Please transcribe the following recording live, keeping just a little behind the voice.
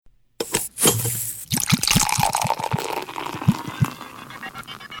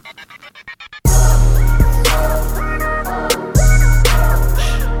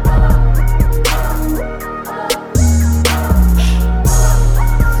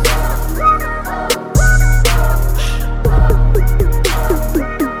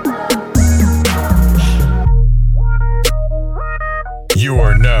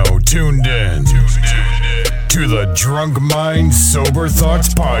Drunk Mind, Sober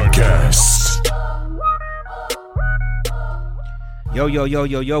Thoughts Podcast. Yo,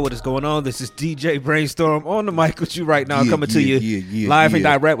 what is going on? This is DJ Brainstorm on the mic with you right now, coming to you live and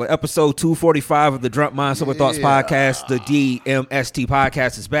direct with episode 245 of the Drunk Mind Sober Thoughts Podcast. The DMST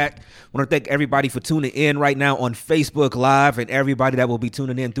Podcast is back. I want to thank everybody for tuning in right now on Facebook Live and everybody that will be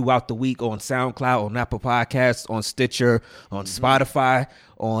tuning in throughout the week on SoundCloud, on Apple Podcasts, on Stitcher, on Spotify,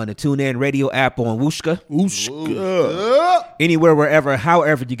 on the TuneIn Radio app, on Wooshka. Anywhere, wherever,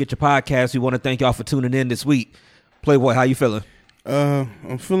 however you get your podcast, we want to thank y'all for tuning in this week. Playboy, how you feeling?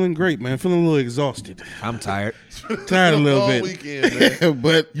 I'm feeling great, man. Feeling a little exhausted. I'm tired. Tired a little bit. Weekend, man.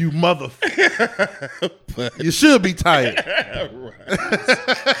 But you motherfucker. You should be tired.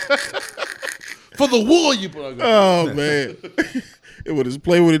 For the war you brought. Oh, man. It was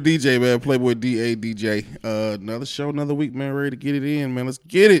Playboy the DJ, man. Playboy DA DJ. Another show, another week, man. Ready to get it in, man. Let's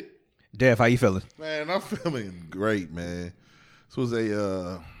get it. Dev, how you feeling? Man, I'm feeling great, man. This was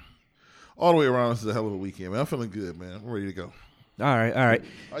a all the way around, this is a hell of a weekend, man. I'm feeling good, man. I'm ready to go. All right.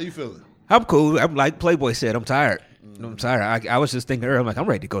 How you feeling? I'm cool. I'm like Playboy said, I'm tired. I'm tired. I was just thinking earlier, I'm like, I'm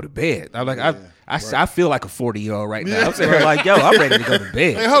ready to go to bed. I'm like, I feel like a 40-year-old right now. I'm sitting here like, yo, I'm ready to go to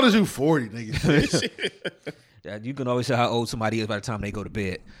bed. Hey, how old is you? 40, nigga. Yeah, you can always say how old somebody is by the time they go to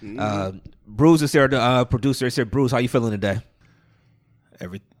bed. Bruce is there, the producer. He said, Bruce, how you feeling today?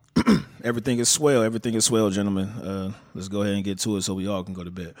 Everything is swell. Everything is swell, gentlemen. Let's go ahead and get to it so we all can go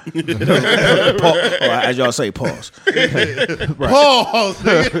to bed. As y'all say, pause. Pause,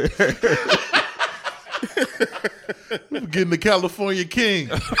 nigga. We're getting the California king.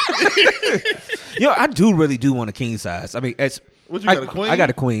 I do want a king size. I mean, What, you got a queen? I got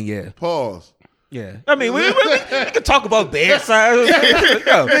a queen, yeah. Pause. Yeah. I mean, we can talk about bed size.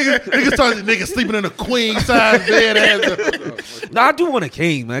 Niggas sleeping in a queen size bed. No, I do want a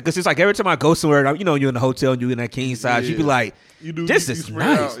king, man, because it's like every time I go somewhere, you're in the hotel and you're in that king size, you be like, this is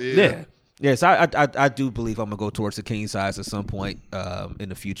nice. Yeah. Yes, I do believe I'm going to go towards the king size at some point in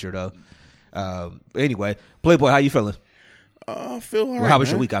the future, though. Anyway, Playboy, how you feeling? I feel all right, how was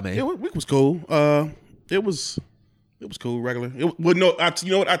man. your week, I mean? Week was cool. It was cool, regular. You know what?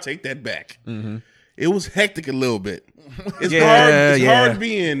 I take that back. Mm-hmm. It was hectic a little bit. It's hard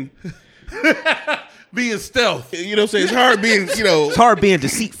being being stealth. You know what I'm saying? It's hard being, It's hard being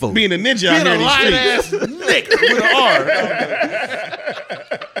deceitful. Being a ninja out here in these streets. Ass nigga with an R.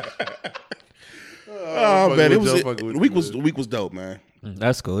 Oh, man. The week was dope, man.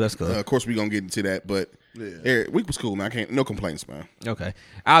 That's cool. Of course, we're going to get into that, but week was cool, man. No complaints, man. Okay.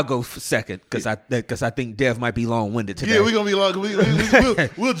 I'll go second because I think Dev might be long-winded today. Yeah, we're going to be long.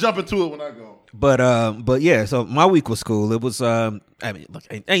 We'll jump into it when I go. But yeah, so my week was cool. It was, look,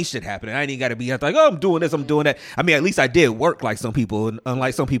 ain't shit happening. I ain't got to be like, oh, I'm doing this, I'm doing that. I mean, at least I did work like some people,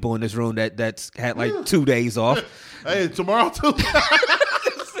 unlike some people in this room that's had like 2 days off. Hey, tomorrow too.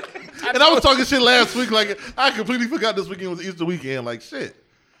 And I was talking shit last week, like I completely forgot this weekend was Easter weekend. Like shit.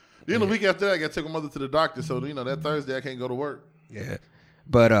 Then the week after that, I got to take my mother to the doctor. So that Thursday I can't go to work. Yeah,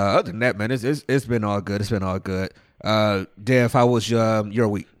 but other than that, man, it's been all good. It's been all good. Dev, how was your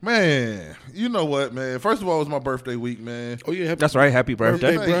week? Man, you know what, man. First of all, it was my birthday week, man. Oh yeah, that's right. Happy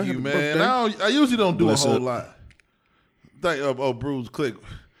birthday, Thank you, man. I usually don't do a whole lot. Bruce, click.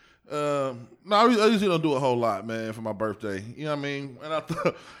 No, I usually don't do a whole lot, man, for my birthday. You know what I mean? And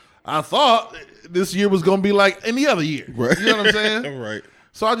I thought this year was gonna be like any other year. Right. You know what I'm saying? Right.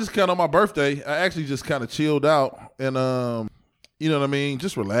 So I just on my birthday, I actually just kind of chilled out and you know what I mean,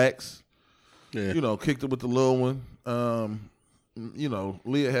 just relax. Yeah. Kicked it with the little one.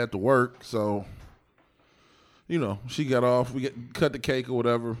 Leah had to work, so she got off. We cut the cake or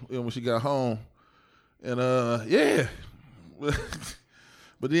whatever when she got home, and yeah.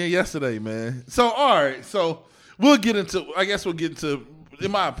 But then yesterday, man. So all right, so we'll get into. In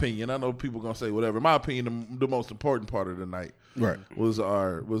my opinion, I know people are gonna say whatever. In my opinion, the most important part of the night, right, was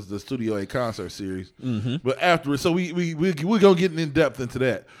the Studio A concert series. Mm-hmm. But afterwards, so we're gonna get in depth into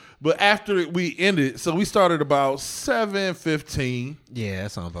that. But after we ended, so we started about 7:15. Yeah,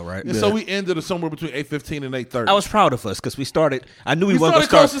 that sounds about right. And so we ended somewhere between 8:15 and 8:30. I was proud of us because we started. I knew we weren't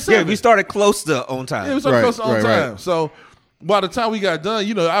gonna start. Yeah, we started close to on time. Yeah, we started close to on time. So by the time we got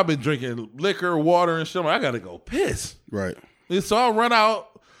done, I've been drinking liquor, water, and shit. I gotta go piss. Right. And so I run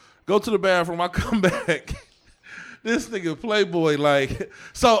out, go to the bathroom. I come back. This nigga Playboy,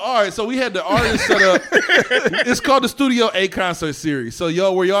 all right, so we had the artist set up. It's called the Studio A concert series. So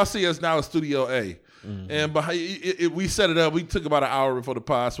where y'all see us now is Studio A. Mm-hmm. And we set it up. We took about an hour before the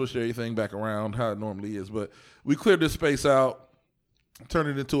pod, switched everything back around how it normally is. But we cleared this space out, turned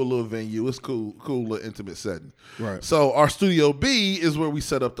it into a little venue. It's cool little intimate setting. Right. So our Studio B is where we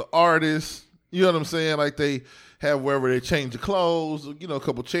set up the artists You know what I'm saying? Like they have wherever they change the clothes, you know, a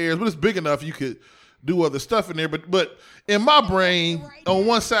couple chairs, but it's big enough you could do other stuff in there. But in my brain, on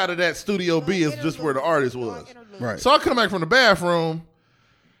one side of that Studio B is just where the artist was. Right. So I come back from the bathroom.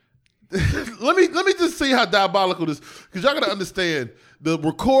 let me just see how diabolical this, because y'all gotta understand the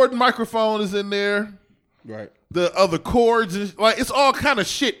recording microphone is in there. Right. The other chords, like it's all kind of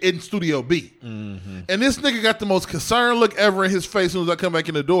shit in Studio B. Mm-hmm. And this nigga got the most concerned look ever in his face as soon as I come back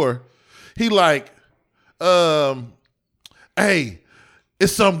in the door. He like, hey,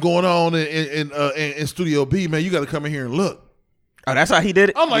 it's something going on in Studio B, man. You got to come in here and look. Oh, that's how he did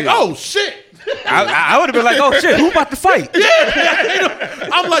it? I'm like, oh, shit. I would have been like, oh, shit, who about to fight? Yeah.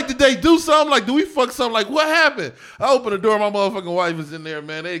 I'm like, did they do something? Like, do we fuck something? Like, what happened? I open the door. My motherfucking wife is in there,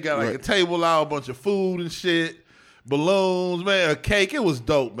 man. They got like a table out, a bunch of food and shit, balloons, man, a cake. It was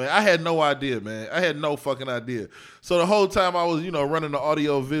dope, man. I had no idea, man. I had no fucking idea. So the whole time I was, running the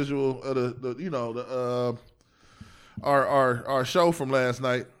audio visual of our show from last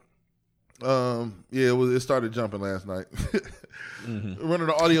night. It started jumping last night. Mm-hmm. Running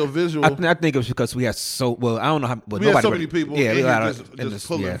the audio visual. I think it was because we had I don't know how. We had so many people. Yeah, just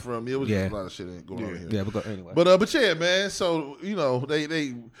pulling from. It was just a lot of shit going on here. Yeah, but anyway. But yeah, man. So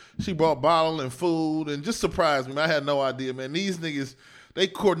she brought bottle and food and just surprised me. I had no idea, man. These niggas, they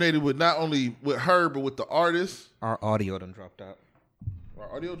coordinated with not only with her but with the artist. Our audio done dropped out.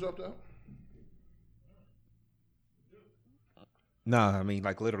 Our audio dropped out. No, I mean,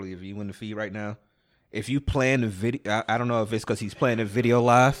 like literally, if you in the feed right now, if you playing the video, I don't know if it's because he's playing the video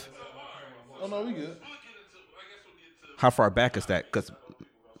live. Oh no, we good. How far back is that? Because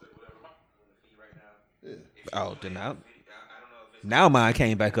then now mine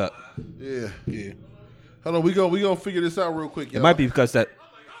came back up. Yeah. Hold on, we gonna figure this out real quick. Y'all. It might be because that.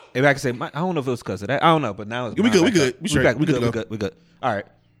 If I can say, I don't know if it was because of that. I don't know, but now it's we good. We good. All right.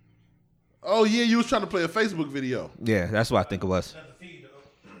 Oh yeah, you was trying to play a Facebook video. Yeah, that's what I think it was.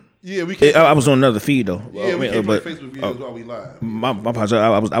 Yeah, we can't. I was on another feed though. Yeah, we can't play Facebook videos while we live. My apologies.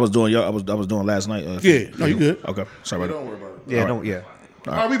 I was doing last night. No, you good? Okay, sorry about Don't worry about it. Yeah, don't. Yeah.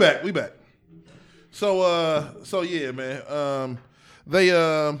 All right, we back. So yeah, man.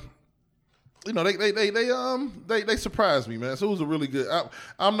 They surprised me, man. So it was a really good.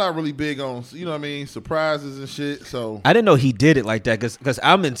 I'm not really big on surprises and shit. So I didn't know he did it like that because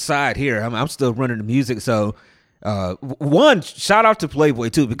I'm inside here. I'm still running the music. So one shout out to Playboy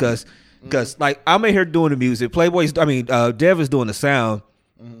too because like I'm in here doing the music. Dev is doing the sound.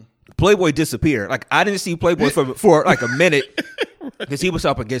 Mm-hmm. Playboy disappeared. Like I didn't see Playboy for like a minute because he was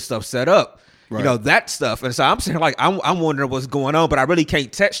up and get stuff set up. Right. That stuff. And so I'm saying, like, I'm wondering what's going on, but I really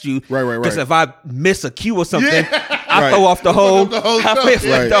can't text you. Right. Because if I miss a cue or something, I throw off the whole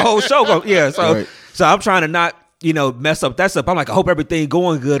show. Yeah. So I'm trying to not, mess up that stuff. I'm like, I hope everything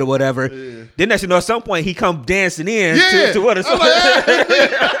going good or whatever. Yeah. Then next at some point, he come dancing in to what?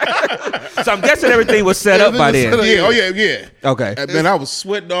 So I'm guessing everything was set up by then. Yeah. Okay. And man, I was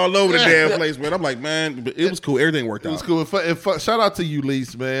sweating all over the damn place, man. I'm like, man, it was cool. Everything worked out. It was cool. And shout out to you,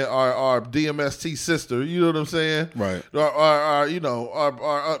 Lise, man, our DMST sister. You know what I'm saying? Right. Our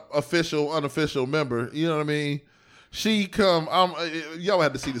official, unofficial member. You know what I mean? She come. Y'all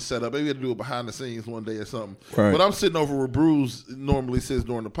had to see the setup. Maybe we had to do it behind the scenes one day or something. Right. But I'm sitting over where Bruce normally sits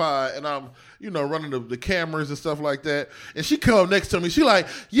during the pod, and I'm running the cameras and stuff like that. And she come next to me. She like,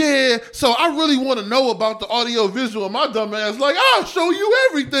 yeah. So I really want to know about the audio visual. And my dumb ass like, I'll show you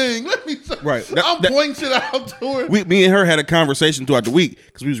everything. Let me. Right. I'm pointing shit out to her. Me and her had a conversation throughout the week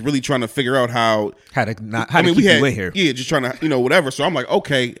because we was really trying to figure out how to keep you in here. Yeah, just trying to whatever. So I'm like,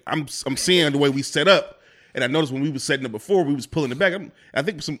 okay, I'm seeing the way we set up. And I noticed when we was setting it before, we was pulling it back. I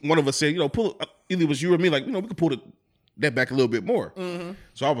think one of us said, pull. Either it was you or me, like, we could pull that back a little bit more. Mm-hmm.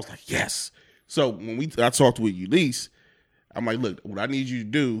 So I was like, yes. So when I talked with Ulysses, I'm like, look, what I need you to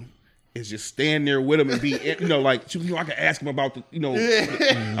do is just stand there with him and be, I can ask him about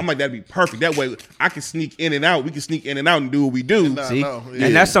I'm like, that'd be perfect. That way I can sneak in and out. We can sneak in and out and do what we do. See,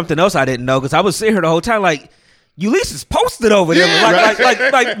 and that's something else I didn't know because I was sitting here the whole time like. Ulysses posted over there,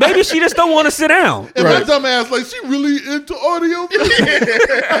 like maybe she just don't want to sit down. And my dumb ass, like she really into audio.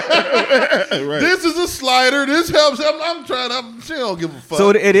 This is a slider. This helps. She don't give a fuck.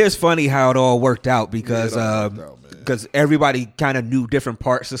 So it is funny how it all worked out because everybody kind of knew different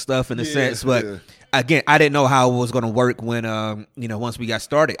parts of stuff in a sense, but. Yeah. Again, I didn't know how it was going to work when, once we got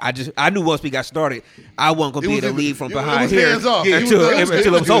started. I knew once we got started, I wasn't going to be able to lead from behind here until it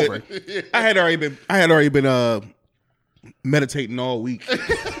was over. I had already been meditating all week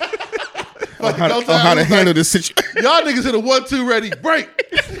on how to handle this situation. Y'all niggas hit a 1-2 ready break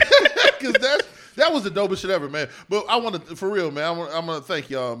because That was the dopest shit ever, man. But I want to, for real, man. I'm gonna thank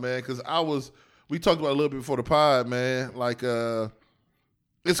y'all, man, because we talked about it a little bit before the pod, man. Like,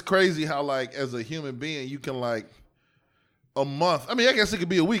 it's crazy how, like, as a human being, you can, like, a month. I mean, I guess it could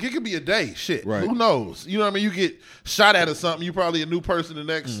be a week. It could be a day. Shit. Right. Who knows? You know what I mean? You get shot at or something. You probably a new person the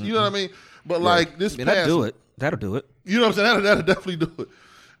next. You know what I mean? But like this past, that'll do it. That'll do it. You know what I'm saying? That'll definitely do it.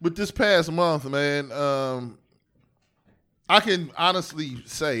 But this past month, man, I can honestly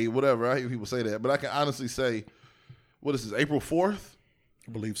say whatever. I hear people say that, but I can honestly say, what is this? April 4th?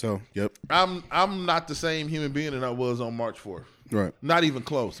 I believe so. Yep. I'm not the same human being that I was on March 4th. Right. Not even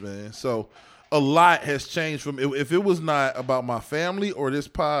close, man. So a lot has changed from if it was not about my family or this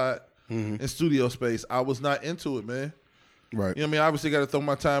pod and studio space, I was not into it, man. Right. You know what I mean? Obviously got to throw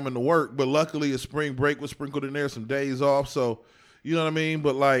my time into work, but luckily a spring break was sprinkled in there, some days off. So, you know what I mean?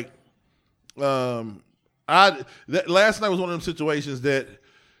 But like, last night was one of them situations that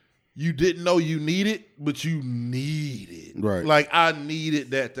you didn't know you needed, but you needed. Right. Like I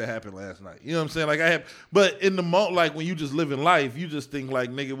needed that to happen last night. You know what I'm saying? Like but in the moment, like when you just live in life, you just think like,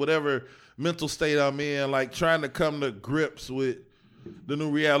 nigga, whatever mental state I'm in, like trying to come to grips with the new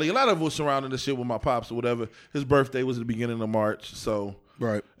reality. A lot of us surrounding this shit with my pops or whatever. His birthday was at the beginning of March. So,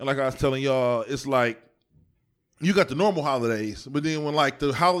 right. And like I was telling y'all, it's like you got the normal holidays, but then when like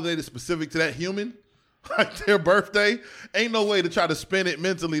the holiday is specific to that human, like their birthday, ain't no way to try to spin it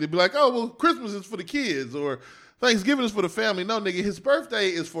mentally to be like, oh, well, Christmas is for the kids or Thanksgiving is for the family. No, nigga, his birthday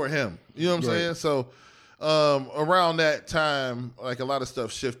is for him. You know what I'm saying? So around that time, like a lot of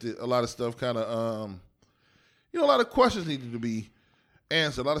stuff shifted. A lot of stuff kind of, a lot of questions needed to be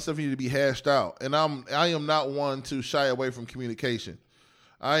answered. A lot of stuff needed to be hashed out. And I am not one to shy away from communication.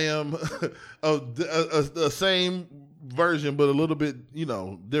 I am a same version, but a little bit,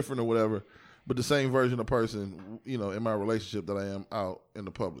 different or whatever. But the same version of person, in my relationship that I am out in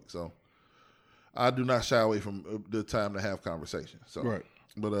the public. So I do not shy away from the time to have conversations. So, right.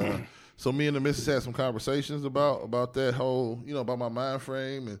 But so me and the missus had some conversations about that whole, about my mind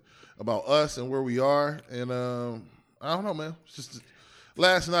frame and about us and where we are. And I don't know, man. It's just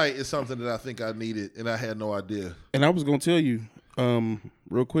last night is something that I think I needed, and I had no idea. And I was gonna tell you,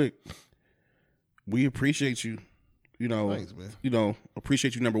 real quick, we appreciate you. Thanks, man.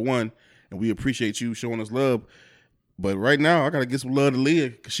 Appreciate you, number one, and we appreciate you showing us love. But right now, I gotta get some love to Leah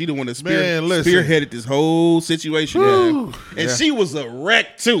because she the one that spearheaded this whole situation, and she was a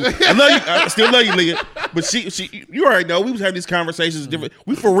wreck too. I love you. I still love you, Leah. But she, you already know we was having these conversations different.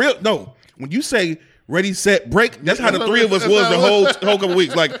 We for real. No, when you say ready, set, break, that's how the three of us was the whole couple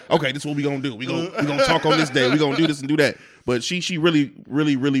weeks. Like, okay, this is what we gonna do. We gonna talk on this day. We gonna do this and do that. But she really,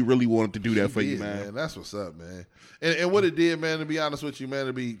 really, really, really wanted to do that for you, man. That's what's up, man. And what it did, man. To be honest with you, man,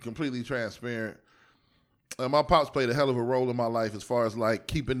 to be completely transparent. My pops played a hell of a role in my life as far as like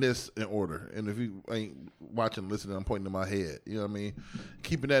keeping this in order. And if you ain't watching, listening, I'm pointing to my head. You know what I mean?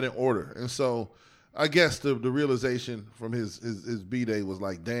 Keeping that in order. And so I guess the realization from his B-Day was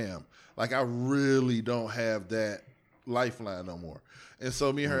like, damn, like I really don't have that lifeline no more. And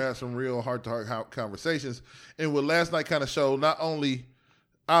so me and her had some real heart-to-heart conversations. And what last night kind of showed, not only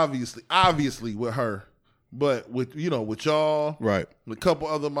obviously with her, but with y'all. Right. A couple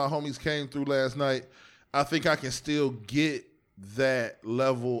other my homies came through last night. I think I can still get that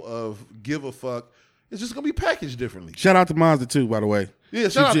level of give a fuck. It's just going to be packaged differently. Shout out to Mazda, too, by the way. Yeah,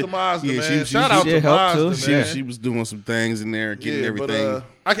 shout out to Mazda, man. Shout out to Mazda, man. She was doing some things in there, getting everything.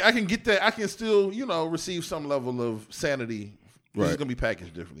 But, I can get that. I can still, receive some level of sanity. Right. It's going to be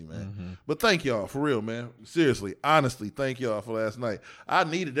packaged differently, man. Mm-hmm. But thank y'all, for real, man. Seriously, honestly, thank y'all for last night. I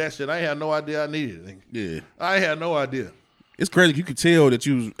needed that shit. I had no idea I needed it. Yeah. I had no idea. It's crazy. You could tell that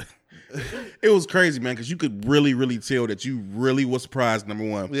you was... It was crazy, man, because you could really, really tell that you really was surprised, number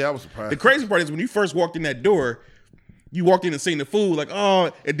one. Yeah, I was surprised. The crazy part is when you first walked in that door, you walked in and seen the food, like,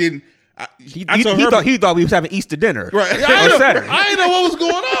 oh, and then he thought we was having Easter dinner. Right. I didn't know what was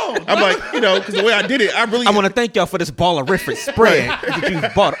going on. I'm like, because the way I did it, I want to thank y'all for this ballerific spread that you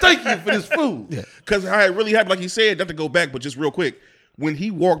bought. Thank you for this food. Because I really had, like he said, not to go back, but just real quick, when he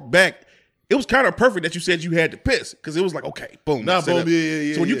walked back, it was kind of perfect that you said you had to piss because it was like, okay, boom. Nah, boom,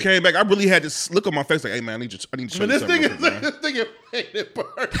 yeah. So when you came back, I really had this look on my face like, hey, man, I need to show you something. This nigga made it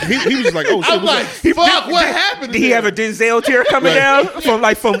perfect. He was like, oh, shit. I'm like, fuck, what happened? Did he have a Denzel tear coming down from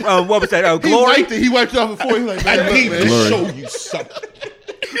what was that, Glory? He wiped it off before. He was like, I need to show you something.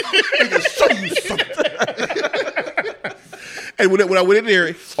 And when I went in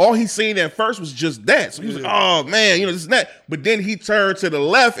there, all he seen at first was just that. So he was like, oh, man, this and that. But then he turned to the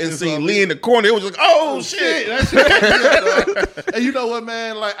left and seen Lee in the corner. It was like, oh, shit. And you know what,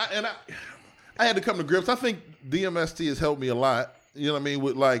 man? Like, I had to come to grips. I think DMST has helped me a lot You know what I mean?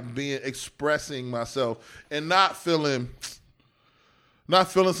 With like expressing myself and not feeling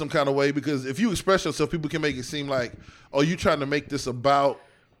some kind of way, because if you express yourself, people can make it seem like, oh, you trying to make this about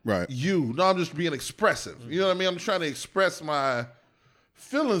you. No, I'm just being expressive. You know what I mean? I'm trying to express my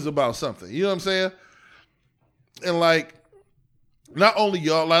feelings about something. You know what I'm saying? And like, not only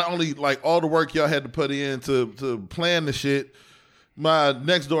like all the work y'all had to put in to plan the shit. My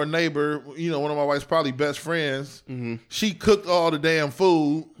next door neighbor, you know, one of my wife's probably best friends, she cooked all the damn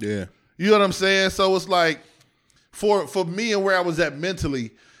food. Yeah. You know what I'm saying? So it's like, for me and where I was at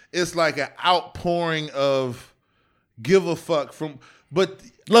mentally, it's like an outpouring of give a fuck but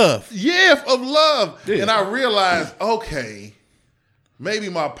love. Yeah, of love. Yeah. And I realized, okay, maybe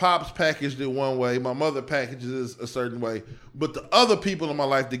my pops packaged it one way, my mother packages it a certain way, but the other people in my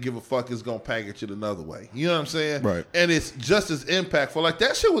life that give a fuck is gonna package it another way. You know what I'm saying? Right. And it's just as impactful. Like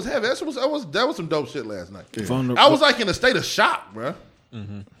that shit was heavy. That was some dope shit last night. Yeah. I was like in a state of shock, bro.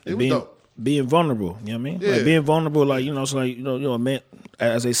 It was dope. Being vulnerable, you know what I mean? Yeah. Like being vulnerable, like, you know, it's like, you know, a man,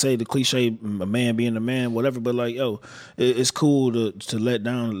 as they say, the cliche, a man being a man, whatever, but like, yo, it's cool to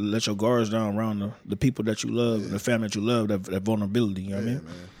let your guards down around the people that you love and the family that you love, that vulnerability, you know what I mean?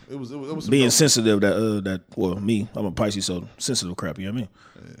 Man. It was being sensitive, well, me, I'm a Pisces, so sensitive crap, you know what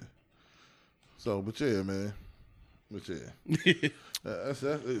I mean? Yeah. So, but yeah, man.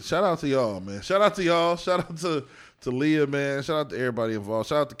 That's shout out to y'all, man. Shout out to y'all. Shout out to Leah, man. Shout out to everybody involved.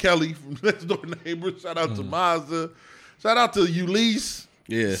 Shout out to Kelly from Next Door Neighbors. Shout out to Mazda. Shout out to Ulysses.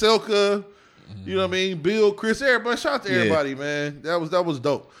 Yeah. Silka. You know what I mean? Bill, Chris, everybody. Shout out to everybody, man. That was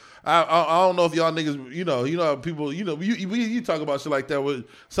dope. I don't know if y'all niggas, you know how people, you talk about shit like that with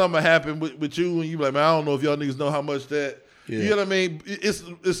something happened with you, and you like, man, I don't know if y'all niggas know how much that. Yeah. You know what I mean?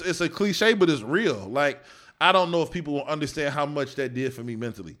 It's a cliche, but it's real. Like, I don't know if people will understand how much that did for me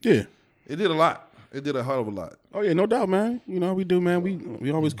mentally. Yeah. It did a lot. It did a hell of a lot. Oh, yeah, no doubt, man. You know, we do, man.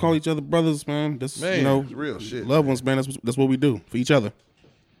 We always call each other brothers, man. That's, man, you know, real shit. Loved ones, man. That's what we do for each other.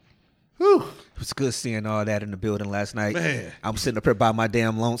 Whew. It was good seeing all that in the building last night. Man. I'm sitting up here by my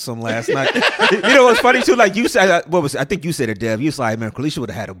damn lonesome last night. You know what's funny, too? Like you said, I think you said it, Dev. You was like, man, Kalisha would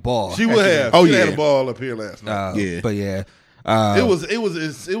have had a ball. She would have. Oh, she had a ball up here last night. Yeah. But yeah.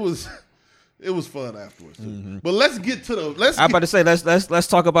 It was fun afterwards too. Mm-hmm. But let's get to the. I'm about to say let's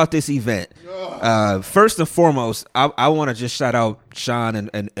talk about this event. First and foremost, I want to just shout out Sean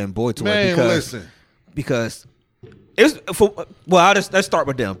and Boy Toy because it's let's start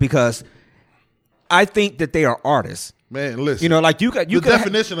with them because I think that they are artists. Man, listen. You know, like you the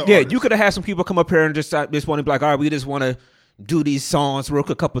definition of artists. You could have had some people come up here and just want to be like, all right, we just want to do these songs, real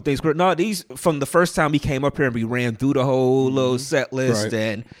quick, a couple of things. No, these from the first time we came up here and we ran through the whole little set list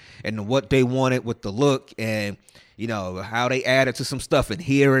and what they wanted with the look and, you know, how they added to some stuff in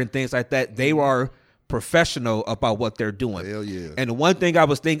here and things like that. They were professional about what they're doing. Hell yeah. And one thing I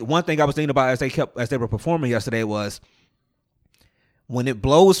was thinking about as they were performing yesterday was when it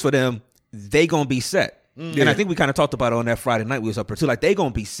blows for them, they gonna be set. And I think we kind of talked about it on that Friday night we was up here too. Like they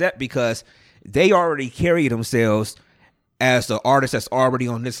gonna be set because they already carry themselves as the artist that's already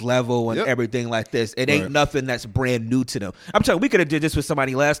on this level and everything like this. It ain't nothing that's brand new to them. I'm telling you, we could have did this with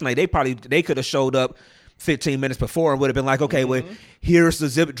somebody last night. They could have showed up 15 minutes before and would have been like, okay, well, here's the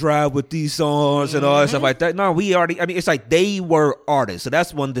zip drive with these songs and all that stuff like that. No, it's like they were artists. So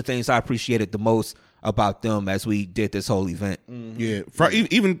that's one of the things I appreciated the most about them as we did this whole event. Yeah.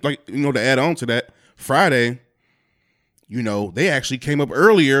 Even like, you know, to add on to that, Friday, you know, they actually came up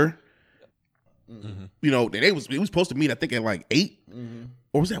earlier. You know, we was supposed to meet, I think, at like 8.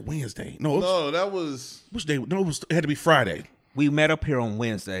 Or was that Wednesday? No, that was which day? No, it had to be Friday. We met up here on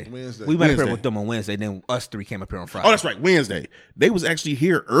Wednesday. We met up here with them on Wednesday, then us three came up here on Friday. Oh, that's right, Wednesday. They was actually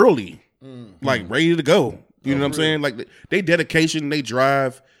here early, like ready to go. You know what I'm saying? Like they dedication, they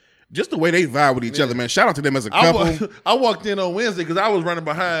drive, just the way they vibe with each other, man. Shout out to them as a couple. I walked in on Wednesday because I was running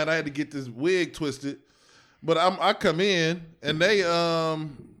behind. I had to get this wig twisted, but I come in and they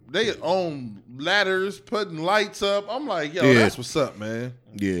own ladders, putting lights up. I'm like, yo, that's what's up, man.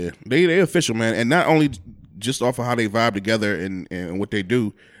 Yeah, they official, man. And not only just off of how they vibe together and what they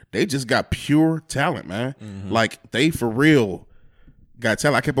do, they just got pure talent, man. Like they for real got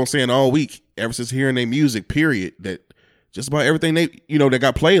talent. I kept on saying all week, ever since hearing their music, period, that just about everything that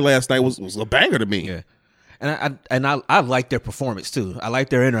got played last night was a banger to me. Yeah, and I like their performance too. I like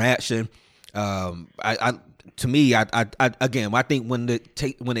their interaction. To me, I think when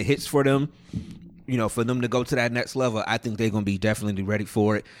it hits for them, you know, for them to go to that next level, I think they're gonna be definitely ready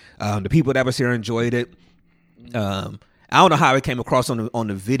for it. The people that was here enjoyed it. I don't know how it came across on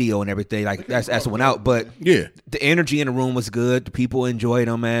the video and everything. Like that's what went out, but yeah, the energy in the room was good. The people enjoyed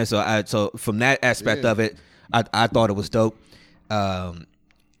them, man. So from that aspect of it, I thought it was dope.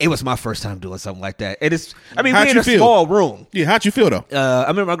 It was my first time doing something like that. It is. I mean, we're in a small room. Yeah, how'd you feel though? I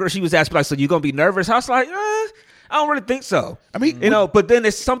remember my girl. She was asking like, "So you gonna be nervous?" I was like, I don't really think so. I mean, but then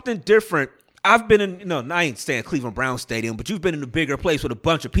it's something different. I've been in, I ain't staying Cleveland Browns Stadium, but you've been in a bigger place with a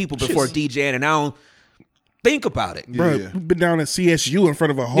bunch of people before DJing, and I don't think about it. Bro, you've been down at CSU in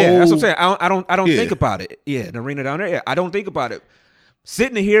front of a whole. Yeah, that's what I'm saying. I don't think about it. Yeah, the arena down there. Yeah, I don't think about it.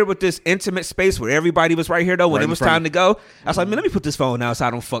 Sitting here with this intimate space where everybody was right here though, when it was time to go, I was like, man, let me put this phone down so I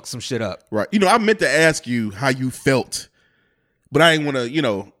don't fuck some shit up. Right. I meant to ask you how you felt, but I didn't want to.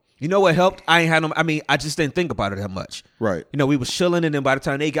 You know what helped? I just didn't think about it that much. Right. We was chilling, and then by the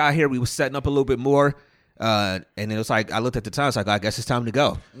time they got here, we was setting up a little bit more. And it was like, I looked at the time, it's like, I guess it's time to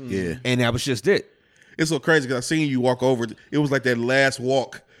go. Yeah. And that was just it. It's so crazy because I seen you walk over. It was like that last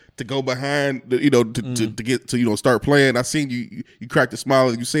walk to go behind, to get to start playing. I seen you cracked a smile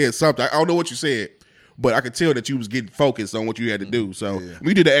and you said something. I don't know what you said, but I could tell that you was getting focused on what you had to do. So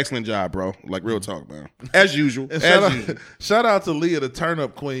you did an excellent job, bro. Like real talk, man. As usual. Shout out to Leah, the turn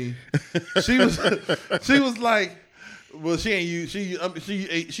up queen. She was like, well, she ain't use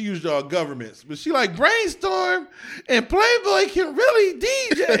she used our governments, but she like Brainstorm and Playboy can really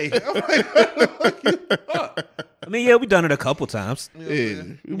DJ. I'm like, I mean, yeah, we done it a couple times. Yeah,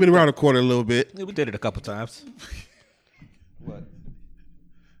 we've been around the corner a little bit. Yeah, we did it a couple times. What?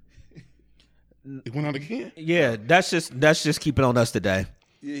 It went out again. Yeah, that's just keeping on us today.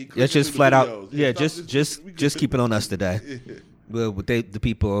 Yeah, that's just flat out. Yeah, just keep it on us today. Yeah. Well, the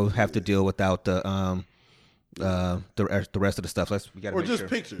people have to deal without the rest of the stuff. We gotta or just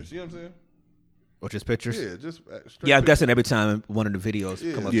pictures. You know what I'm saying? Or just pictures. Yeah, just I'm guessing every time one of the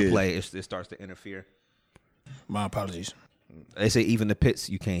videos come up to play, it starts to interfere. My apologies. They say even the pits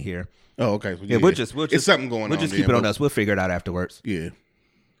you can't hear. Oh, okay. So we'll just it's something going on. We'll just keep it on us. We'll figure it out afterwards. Yeah.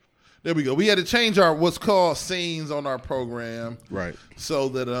 There we go. We had to change our what's called scenes on our program, right? So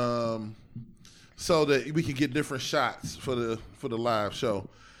that we could get different shots for the live show.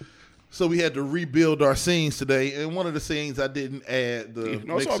 So we had to rebuild our scenes today, and one of the scenes I didn't add the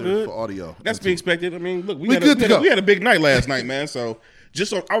mixer for audio. That's to be expected. I mean, look, we had a big night last night, man. So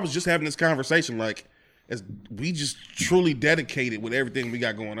I was just having this conversation, like, as we just truly dedicated with everything we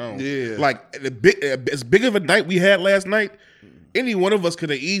got going on. Yeah, like as big of a night we had last night. Any one of us could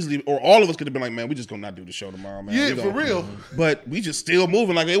have easily, or all of us could have been like, man, we just gonna not do the show tomorrow, man. Yeah, for real. But we just still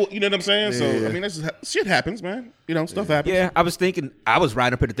moving, like, you know what I'm saying? Yeah. So, I mean, that's just, shit happens, man. Stuff happens. Yeah, I was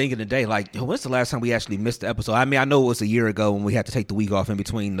right up here thinking today, like, when's the last time we actually missed the episode? I mean, I know it was a year ago when we had to take the week off in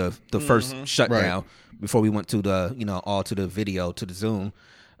between the first shutdown before we went to the, all to the video, to the Zoom.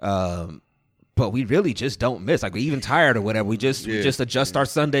 But we really just don't miss. Like, we're even tired or whatever. We just adjust our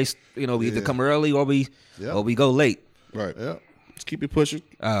Sundays. We either come early or we go late. Right. Yeah. Keep it pushing.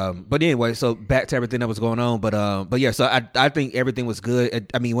 But anyway, so back to everything that was going on. But yeah, so I think everything was good.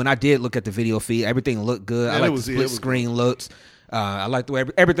 I mean, when I did look at the video feed, everything looked good. I like the split screen looks. I like the way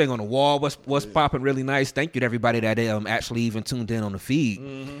everything on the wall was popping really nice. Thank you to everybody that actually even tuned in on the feed.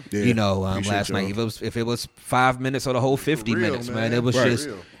 Mm-hmm. Yeah, last night. If it was 5 minutes or the whole 50 minutes, man, it was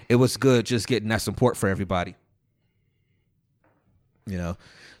it was good just getting that support for everybody.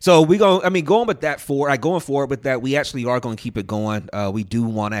 So going forward with that, we actually are going to keep it going. We do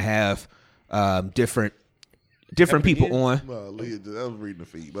want to have different people on. Well, Leah, I was reading the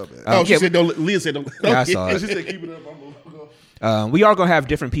feed. My bad. Leah said don't. Yeah, I saw it. She said keep it up. We are going to have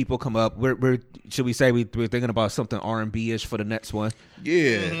different people come up. We're should we say we're thinking about something R&B-ish for the next one?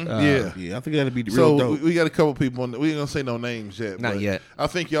 Yeah. I think that'd be real dope. We got a couple people on. We ain't gonna say no names yet. Not yet. I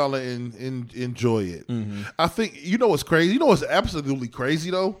think y'all enjoy it. Mm-hmm. I think what's crazy. What's absolutely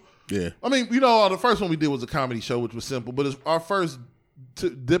crazy though. Yeah. I mean, the first one we did was a comedy show, which was simple. But it's our first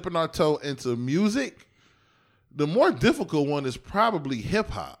dipping our toe into music. The more difficult one is probably hip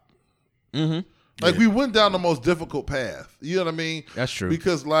hop. Mm-hmm. Like we went down the most difficult path. You know what I mean? That's true.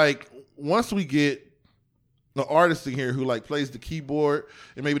 Because like once we get the artist in here who like plays the keyboard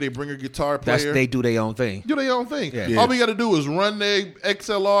and maybe they bring a guitar player. They do their own thing. Yeah. All we got to do is run their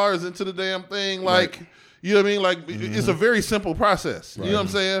XLRs into the damn thing. Like, you know what I mean? Like it's a very simple process. Right. You know what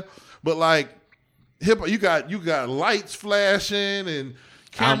I'm saying? But like hip hop, you got lights flashing and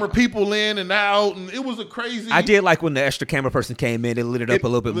camera people in and out, and it was a crazy. I did like when the extra camera person came in; it lit it up a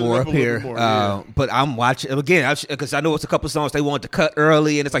little bit more up here. But I'm watching again because I know it's a couple songs they wanted to cut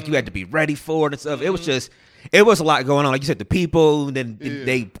early, and it's like you had to be ready for it and stuff. It was a lot going on. Like you said, the people, and then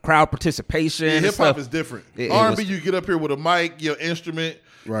they crowd participation. Yeah, hip hop is different. R&B, you get up here with a mic, your instrument,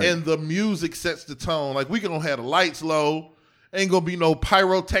 and the music sets the tone. Like we gonna have the lights low. Ain't gonna be no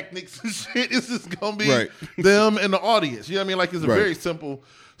pyrotechnics and shit. It's just gonna be them and the audience. You know what I mean? Like it's a very simple.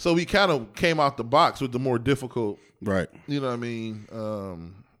 So we kind of came out the box with the more difficult, you know what I mean,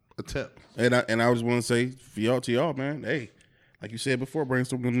 attempt. And I just want to say to y'all, man, hey, like you said before,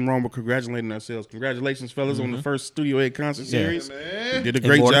 Brainstorm, nothing wrong with congratulating ourselves. Congratulations, fellas, on the first Studio A concert series. You did a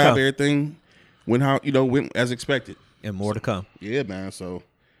great job. Everything went as expected. And more to come. Yeah, man. So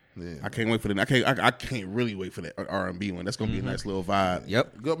I can't wait for that. I can't really wait for that R&B one. That's gonna be a nice little vibe.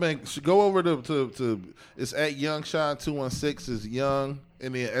 Yep. Go over to it's at Young Shine 216 is Young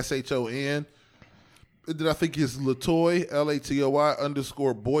and then SHON. Then I think it's Latoy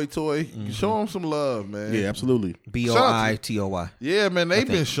LATOY_boytoy. Show them some love, man. Yeah, absolutely. BOITOY. Yeah, man. They've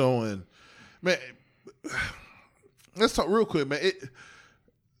been showing. Man, let's talk real quick, man.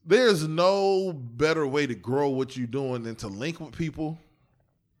 There's no better way to grow what you're doing than to link with people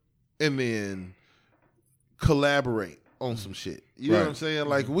and then collaborate on some shit. You know what I'm saying?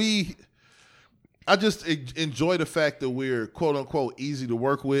 Like I just enjoy the fact that we're quote unquote easy to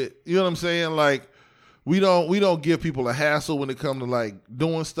work with. You know what I'm saying? Like we don't give people a hassle when it comes to like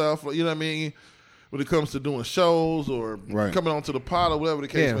doing stuff. You know what I mean? When it comes to doing shows or coming onto the pod or whatever the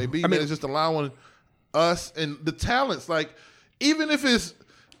case may be. I mean, it's just allowing us and the talents. Like even if it's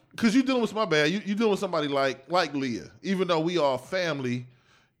because you're dealing with you're dealing with somebody like Leah. Even though we all family,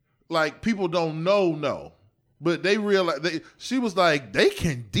 like people don't know, but they realize she was like they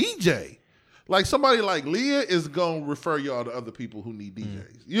can DJ. Like somebody like Leah is gonna refer y'all to other people who need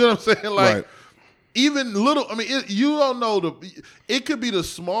DJs. You know what I'm saying? Like even little. I mean, you don't know it could be the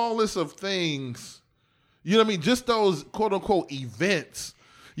smallest of things. You know what I mean? Just those quote unquote events.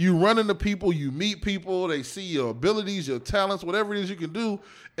 You run into people, you meet people, they see your abilities, your talents, whatever it is you can do,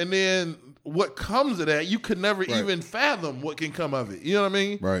 and then what comes of that, you could never even fathom what can come of it. You know what I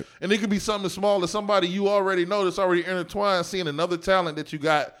mean? Right. And it could be something as small as somebody you already know that's already intertwined, seeing another talent that you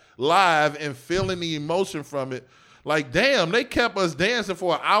got live and feeling the emotion from it. Like, damn, they kept us dancing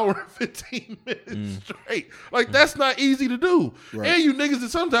for an hour and 15 minutes straight. Like, that's not easy to do. Right. And you niggas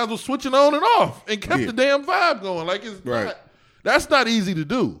that sometimes was switching on and off and kept the damn vibe going. Like, it's not... That's not easy to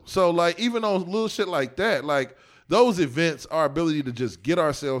do. So, like, even on little shit like that, like, those events, our ability to just get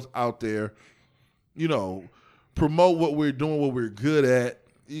ourselves out there, you know, promote what we're doing, what we're good at,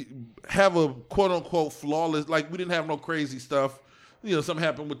 have a quote-unquote flawless, like, we didn't have no crazy stuff. You know, something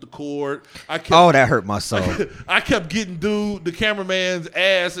happened with the cord. That hurt my soul. I kept getting the cameraman's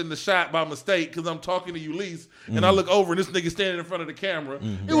ass in the shot by mistake because I'm talking to Ulysses, and I look over, and this nigga standing in front of the camera.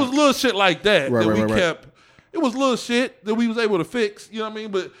 It was little shit like that we kept. It was little shit that we was able to fix, you know what I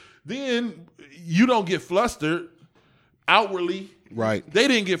mean? But then you don't get flustered outwardly. Right. They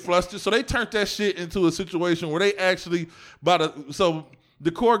didn't get flustered, so they turned that shit into a situation where they actually so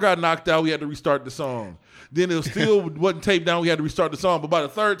the chord got knocked out, we had to restart the song. Then it still wasn't taped down, we had to restart the song. But by the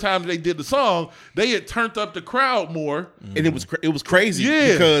third time they did the song, they had turned up the crowd more. And it was crazy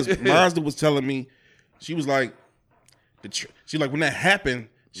because Mazda was telling me, she was like, when that happened,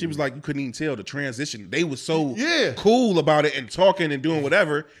 she was like, you couldn't even tell the transition. They was so cool about it and talking and doing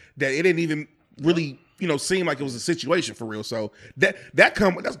whatever that it didn't even really, seem like it was a situation for real. So that's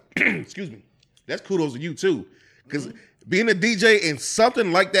excuse me, that's kudos to you too, because being a DJ and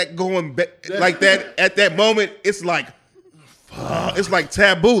something like that going like that at that moment, it's like. It's like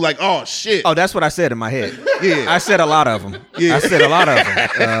taboo, like, oh shit. Oh, that's what I said in my head. Yeah, I said a lot of them. Yeah, I said a lot of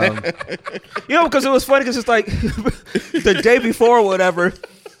them. Because it was funny because it's like the day before or whatever.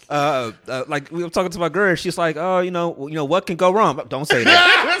 Like we were talking to my girl, she's like, "Oh, what can go wrong?" Don't say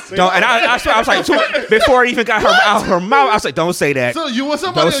that. Don't. And I swear, I was like, before I even got her out her mouth, I was like, "Don't say that." So you want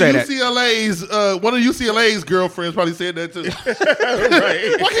somebody at UCLA's one of UCLA's girlfriends probably said that too.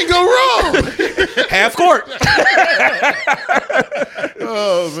 What can go wrong? Half court.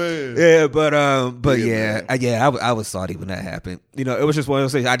 Oh man. Yeah, but I was salty when that happened. It was just one of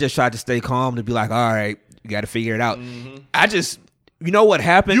those things. I just tried to stay calm to be like, all right, you got to figure it out. I just. You know what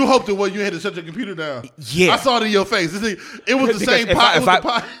happened? You hoped you had to shut your computer down. Yeah. I saw it in your face. It was the same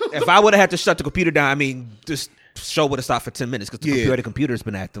pot. If I would have had to shut the computer down, I mean, this show would have stopped for 10 minutes because the computer's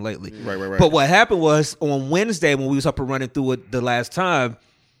been acting lately. Right. But what happened was on Wednesday when we was up and running through it the last time,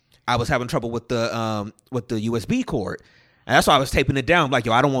 I was having trouble with the USB cord. And that's why I was taping it down. I'm like,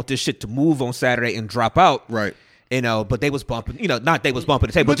 I don't want this shit to move on Saturday and drop out. Right. But they was bumping, not they was bumping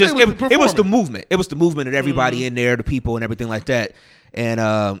the tape, but just it was the movement. It was the movement of everybody in there, the people and everything like that. And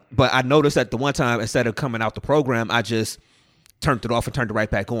but I noticed that the one time, instead of coming out the program, I just turned it off and turned it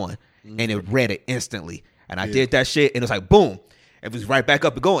right back on. And it read it instantly. And I did that shit, and it was like, boom. It was right back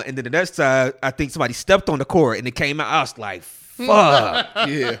up and going. And then the next time, I think somebody stepped on the cord, and it came out. I was like, fuck.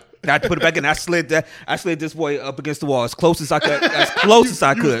 I put it back in. I slid this boy up against the wall as close as I could. As close as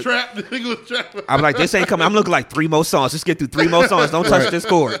I could. Was trapped. The nigga was trapped. I'm like, this ain't coming. I'm looking like 3 more songs. Just get through 3 more songs. Don't touch this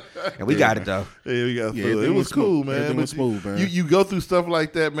chord. And we got it though. Yeah, we got it. It was cool, man. It was smooth, man. You go through stuff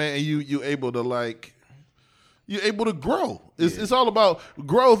like that, man, and you able to like. You're able to grow. It's all about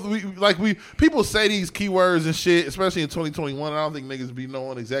growth. People say these keywords and shit, especially in 2021. I don't think niggas be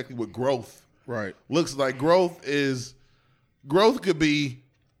knowing exactly what growth looks like. Growth could be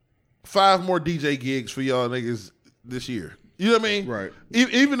 5 more DJ gigs for y'all niggas this year. You know what I mean? Right.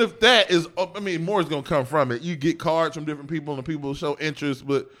 Even if that is, more is gonna come from it. You get cards from different people and the people show interest,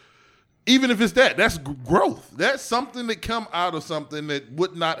 but even if it's that's growth. That's something that come out of something that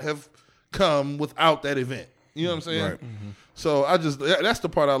would not have come without that event. You know what I'm saying? Right. Mm-hmm. So that's the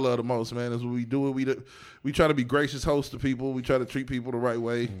part I love the most, man, is when we do it. We try to be gracious hosts to people. We try to treat people the right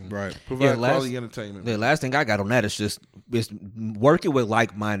way. Right. Provide quality entertainment. The last thing I got on that is working with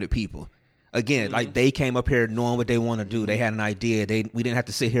like-minded people. Again, like they came up here knowing what they want to do. They had an idea. We didn't have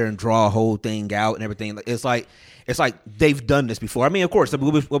to sit here and draw a whole thing out and everything. It's like they've done this before. I mean, of course,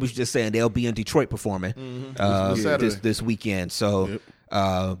 what we was just saying, they'll be in Detroit performing this weekend. So,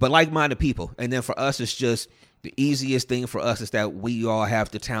 but like-minded people. And then for us, it's just the easiest thing for us is that we all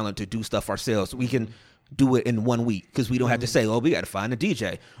have the talent to do stuff ourselves. We can do it in 1 week because we don't have to say, "Oh, we got to find a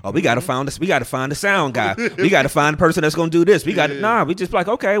DJ. Oh, we got to find this. We got to find a sound guy. We got to find a person that's going to do this. We got we just like,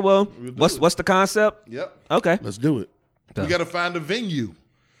 okay, well, what's the concept? Yep. Okay, let's do it. We got to find a venue.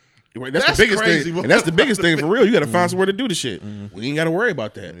 Right, that's the biggest thing, and that's the biggest thing for real. You got to find somewhere to do the shit. We ain't got to worry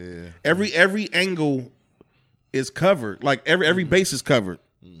about that. Yeah. Every angle is covered. Like every base is covered.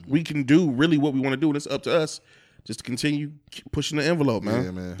 We can do really what we want to do, and it's up to us just to continue pushing the envelope, man.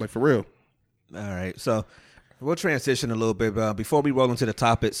 Yeah, man. Like for real. All right, so we'll transition a little bit. Before we roll into the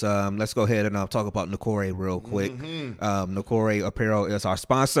topics, let's go ahead and talk about Nokore real quick. Nokore Apparel is our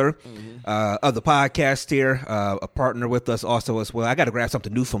sponsor of the podcast here, a partner with us also as well. I got to grab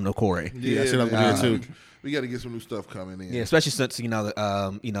something new from Nokore. Yeah, I said I was going to too. We got to get some new stuff coming in. Yeah, especially since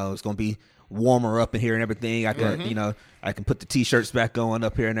it's going to be warmer up in here and everything. I can I can put the t-shirts back on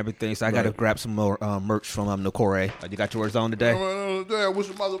up here and everything. So I got to grab some more merch from Nokore. You got yours on today? I wish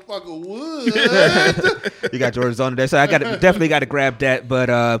a motherfucker would. You got yours on today. So I definitely got to grab that.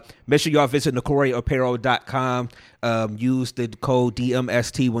 But make sure y'all visit NokoreApparel.com. Use the code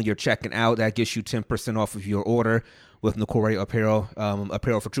DMST when you're checking out. That gets you 10% off of your order with Nokore Apparel,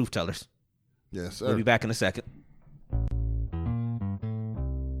 apparel for truth tellers. Yes, sir. We'll be back in a second.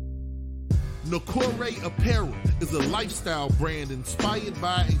 Nokore Apparel is a lifestyle brand inspired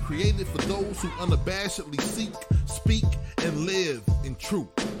by and created for those who unabashedly seek, speak, and live in truth.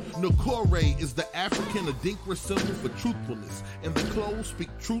 Nokore is the African Adinkra symbol for truthfulness, and the clothes speak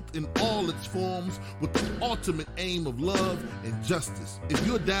truth in all its forms with the ultimate aim of love and justice. If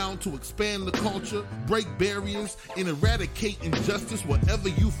you're down to expand the culture, break barriers, and eradicate injustice wherever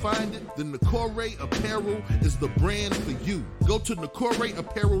you find it, then Nokore Apparel is the brand for you. Go to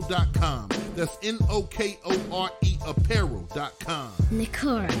NokoreApparel.com. That's Nokore Apparel.com.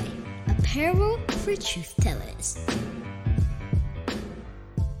 Nokore Apparel for truth tellers.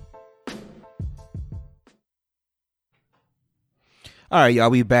 All right, y'all,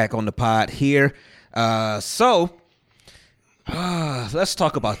 we back on the pod here. So let's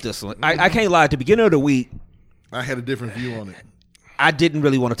talk about this one. I can't lie. At the beginning of the week, I had a different view on it. I didn't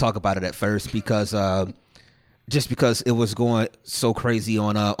really want to talk about it at first because just because it was going so crazy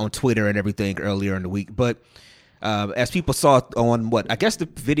on Twitter and everything earlier in the week. But as people saw on I guess the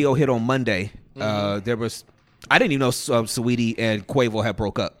video hit on Monday. There was, I didn't even know Saweetie and Quavo had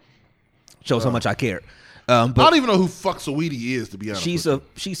broke up. Shows how much I cared. But I don't even know who fuck Saweetie is, to be honest.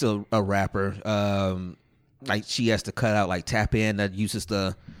 She's a rapper. Like she has to cut out like Tap In that uses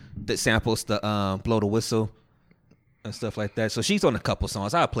the samples to blow the whistle and stuff like that. So she's on a couple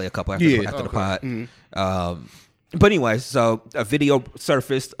songs. I'll play a couple after the pod. But anyway, so a video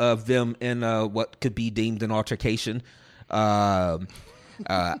surfaced of them in what could be deemed an altercation. I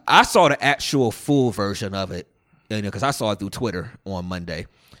saw the actual full version of it, because I saw it through Twitter on Monday.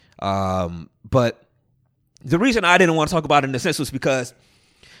 But the reason I didn't want to talk about it in a sense was because,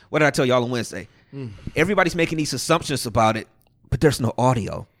 what did I tell y'all on Wednesday? Everybody's making these assumptions about it, but there's no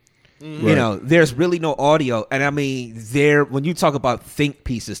audio. Right. There's really no audio. And I mean, when you talk about think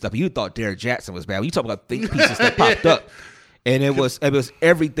pieces stuff, you thought Derek Jackson was bad. When you talk about think pieces that popped up, and it was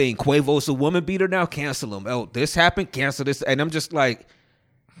everything. Quavo's a woman beater now, cancel him. Oh, this happened, cancel this. And I'm just like,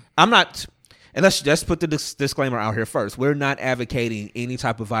 I'm not. And let's just put the disclaimer out here first. We're not advocating any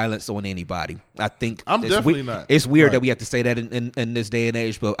type of violence on anybody. I think I'm definitely not. It's weird that we have to say that in this day and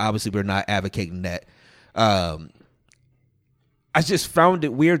age, but obviously we're not advocating that. I just found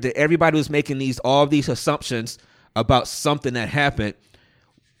it weird that everybody was making all these assumptions about something that happened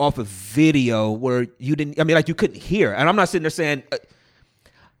off of video where you didn't. I mean, like you couldn't hear. And I'm not sitting there saying.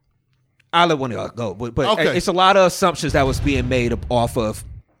 I'll let one of y'all go, but okay. It's a lot of assumptions that was being made off of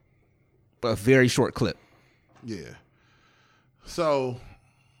a very short clip. Yeah. So,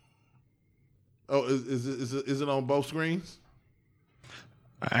 is it on both screens?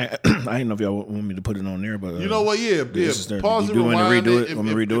 I didn't know if y'all want me to put it on there, but you know what? Yeah. Pause it. You want me to redo it? Want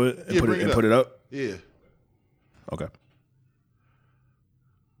me to redo it and put it up? Yeah. Okay.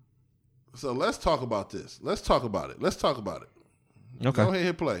 So let's talk about this. Let's talk about it. Okay. Go ahead,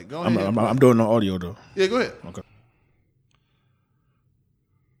 hit play. Go ahead. I'm doing no audio though. Yeah, go ahead. Okay.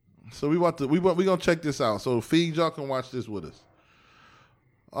 So we gonna check this out. So feed y'all can watch this with us.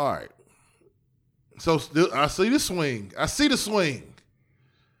 All right. So I see the swing.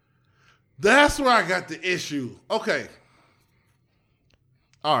 That's where I got the issue. Okay.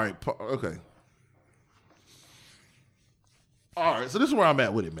 All right. Okay. All right. So this is where I'm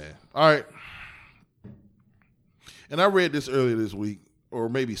at with it, man. All right. And I read this earlier this week, or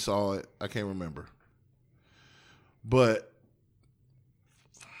maybe saw it. I can't remember. But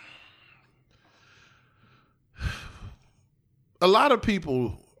a lot of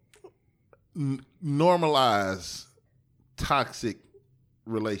people normalize toxic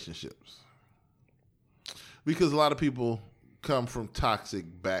relationships because a lot of people come from toxic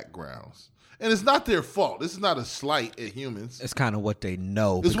backgrounds. And it's not their fault. This is not a slight at humans. It's kind of what they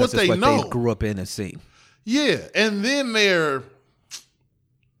know. It's what they know. They grew up in and see. Yeah, and then they're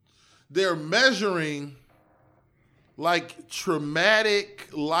measuring like traumatic,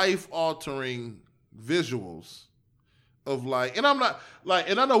 life-altering visuals of like, and I'm not like,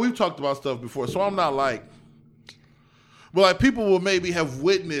 and I know we've talked about stuff before, so I'm not like, but like people will maybe have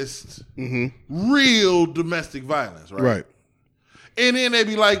witnessed real domestic violence, right? Right. And then they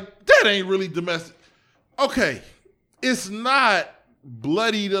be like, that ain't really domestic. Okay, it's not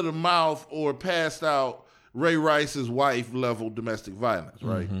bloody to the mouth or passed out Ray Rice's wife level domestic violence,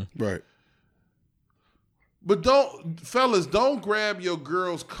 right? Right. But don't grab your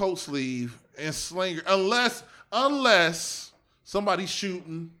girl's coat sleeve and sling her unless somebody's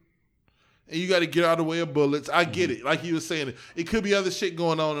shooting and you got to get out of the way of bullets. I get it. Like you were saying, it could be other shit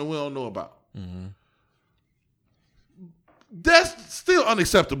going on and we don't know about. That's still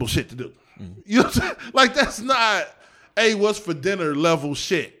unacceptable shit to do. You know what I'm saying? Like that's not what's for dinner level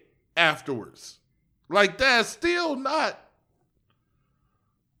shit afterwards. Like that's still not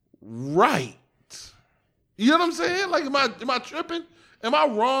right. You know what I'm saying? Like am I tripping? Am I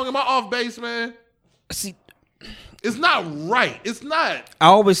wrong? Am I off base, man? See, it's not right. It's not. I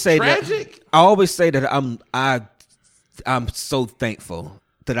always say tragic. that I'm so thankful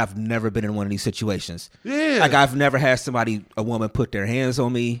that I've never been in one of these situations. Yeah. Like I've never had a woman put their hands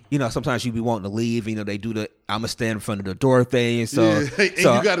on me. You know, sometimes you be wanting to leave, you know, they do I'ma stand in front of the door thing. So, and you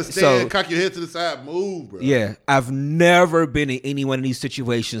gotta stand, cock your head to the side, move, bro. Yeah. I've never been in any one of these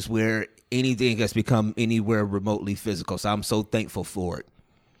situations where anything has become anywhere remotely physical. So I'm so thankful for it.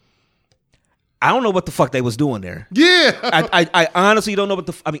 I don't know what the fuck they was doing there. Yeah. I honestly don't know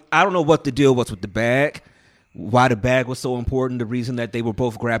I don't know what the deal was with the bag. Why the bag was so important, the reason that they were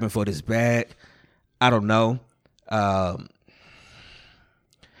both grabbing for this bag, I don't know.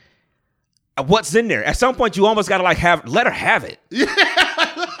 What's in there? At some point, you almost gotta let her have it. Yeah.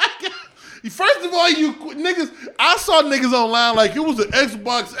 First of all, you niggas, I saw niggas online like it was an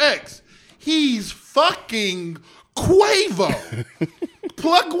Xbox X. He's fucking Quavo.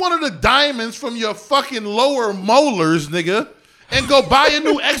 Pluck one of the diamonds from your fucking lower molars, nigga, and go buy a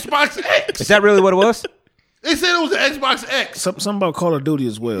new Xbox X. Is that really what it was? They said it was an Xbox X. Something about Call of Duty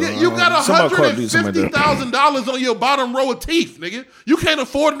as well. Yeah, you got $150,000 on your bottom row of teeth, nigga. You can't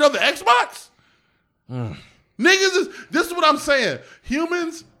afford another Xbox? Niggas, this is what I'm saying.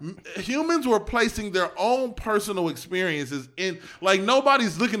 Humans were placing their own personal experiences in, like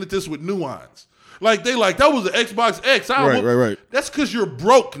nobody's looking at this with nuance. Like they that was an Xbox X. Right. That's because you're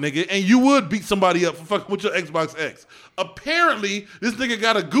broke, nigga, and you would beat somebody up for fucking with your Xbox X. Apparently, this nigga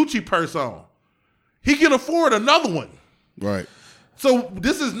got a Gucci purse on. He can afford another one. Right. So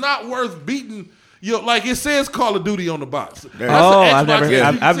this is not worth beating. Like it says Call of Duty on the box. I've never.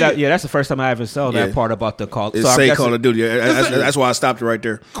 That's the first time I ever saw that part about the Call. It say Call of Duty. That's why I stopped it right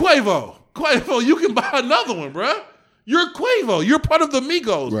there. Quavo, you can buy another one, bruh. You're Quavo. You're part of the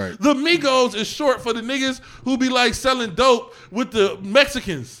Migos. Right. The Migos is short for the niggas who be like selling dope with the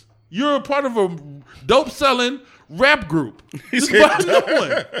Mexicans. You're a part of a dope selling rap group. Just buy another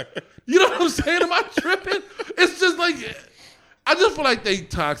one. You know what I'm saying? Am I tripping? It's just like, I just feel like they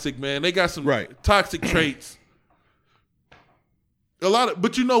toxic, man. They got some toxic traits.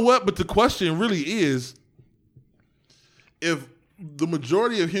 But you know what? But the question really is, if the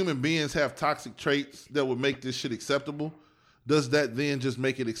majority of human beings have toxic traits that would make this shit acceptable, does that then just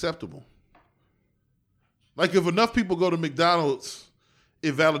make it acceptable? Like if enough people go to McDonald's,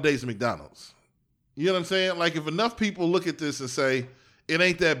 it validates McDonald's. You know what I'm saying? Like if enough people look at this and say, it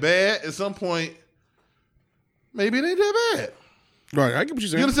ain't that bad, at some point, maybe it ain't that bad. Right, I get what you're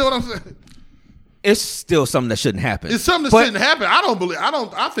saying. You understand what I'm saying? It's still something that shouldn't happen. It's something that shouldn't happen.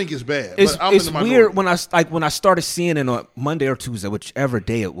 I think it's bad. It's weird when I started seeing it on Monday or Tuesday, whichever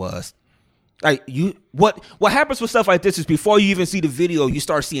day it was. Like what happens with stuff like this is before you even see the video, you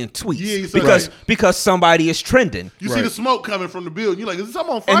start seeing tweets because somebody is trending. You see the smoke coming from the building. You're like, is this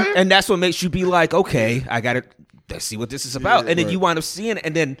something on fire? And that's what makes you be like, okay, I gotta see what this is about. And then you wind up seeing it,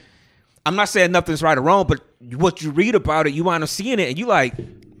 and then I'm not saying nothing's right or wrong, but what you read about it, you wind up seeing it, and you like,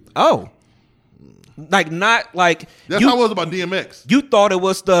 oh. Like not like that's how it was about DMX. You thought it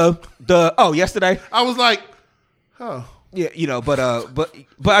was the yesterday. I was like, oh yeah, but I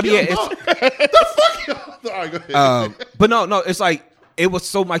mean, yeah, the fuck. All right, go ahead. But no, it's like it was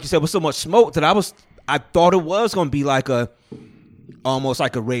so like you said, with so much smoke that I thought it was gonna be like almost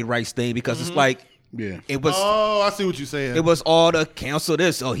like a Ray Rice thing because it's like it was. Oh, I see what you're saying. It was all to cancel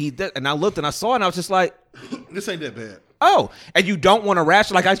this. Oh, he did, and I looked and I saw it and I was just like, this ain't that bad. Oh, and you don't want to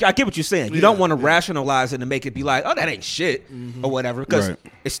rationalize. I get what you're saying. You don't want to rationalize it and make it be like, oh, that ain't shit or whatever, because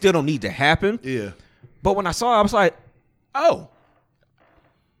it still don't need to happen. Yeah. But when I saw it, I was like, oh.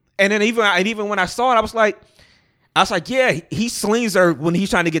 And then even when I saw it, I was like, yeah, he slings her when he's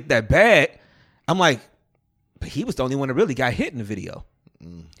trying to get that bag. I'm like, but he was the only one that really got hit in the video.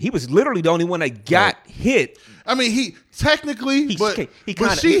 He was literally the only one that got hit. I mean, he technically, but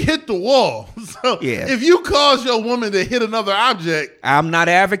she hit the wall. So if you cause your woman to hit another object, I'm not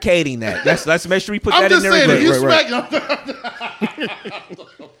advocating that. Let's make sure we put that in there.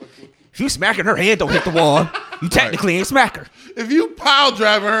 If you smacking her hand, don't hit the wall. You technically ain't smack her. If you pile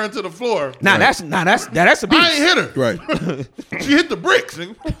driving her into the floor, that's a beast. I ain't hit her. Right. She hit the bricks.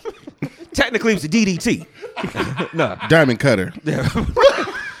 Technically, it was a DDT. No, diamond cutter.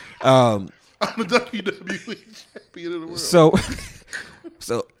 I'm the WWE champion of the world.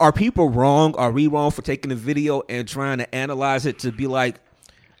 So are people wrong? Are we wrong for taking the video and trying to analyze it to be like,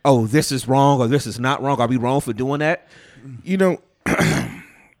 oh, this is wrong or this is not wrong? Are we wrong for doing that? You know,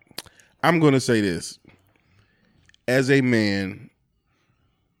 I'm going to say this. As a man,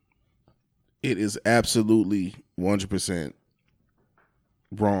 it is absolutely 100%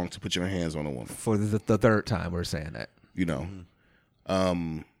 wrong to put your hands on a woman. For the third time we're saying that. You know.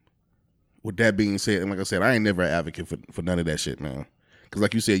 With that being said, and like I said, I ain't never an advocate for none of that shit, man. Because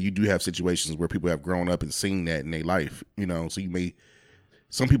like you said, you do have situations where people have grown up and seen that in their life, you know. So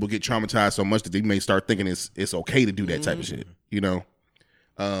some people get traumatized so much that they may start thinking it's okay to do that type of shit, you know.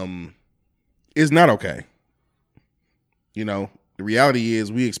 It's not okay. You know, the reality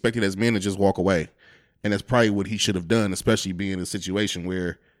is we expected as men to just walk away. And that's probably what he should have done, especially being in a situation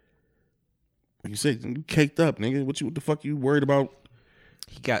where, like you said, you caked up, nigga. What the fuck you worried about?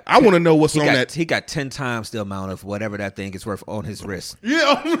 I want to know what's on that. He got 10 times the amount of whatever that thing is worth on his wrist.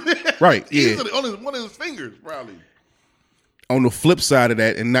 Yeah. Right. Easily, on one of his fingers, probably. On the flip side of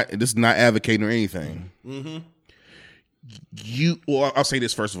that, and this is not advocating or anything, I'll say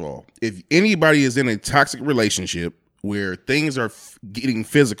this first of all. If anybody is in a toxic relationship where things are getting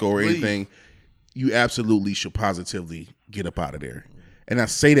physical or anything, you absolutely should positively get up out of there. And I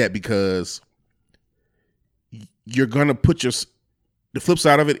say that because you're going to put the flip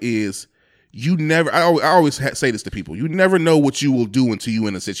side of it is you never, I always say this to people, you never know what you will do until you're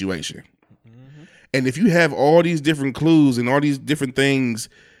in a situation. And if you have all these different clues and all these different things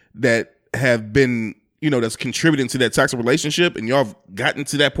that have been, you know, that's contributing to that toxic relationship and y'all have gotten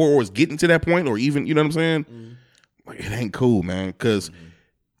to that point or is getting to that point or even, you know what I'm saying? Like, it ain't cool, man. Because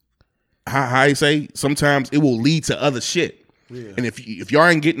how I say, sometimes it will lead to other shit. Yeah. And if y'all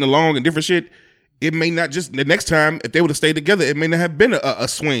ain't getting along and different shit, it may not just, the next time, if they would have stayed together, it may not have been a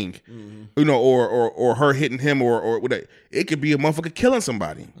swing, you know, or her hitting him or whatever. It could be a motherfucker killing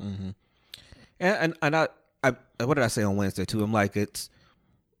somebody. And I what did I say on Wednesday too? I'm like, it's,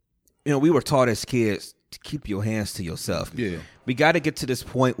 you know, we were taught as kids to keep your hands to yourself. Yeah. We got to get to this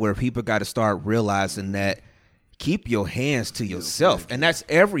point where people got to start realizing that keep your hands to yourself. And that's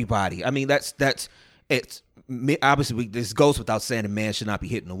everybody. I mean, that's it's obviously this goes without saying a man should not be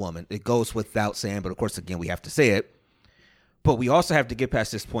hitting a woman. It goes without saying, but of course, again, we have to say it. But we also have to get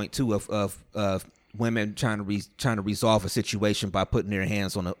past this point too of women trying to resolve a situation by putting their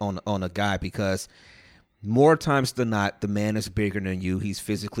hands on a guy, because more times than not, the man is bigger than you. He's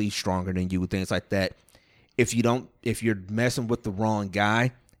physically stronger than you, things like that. if you're messing with the wrong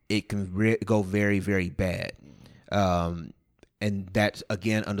guy, it can go very, very bad. And that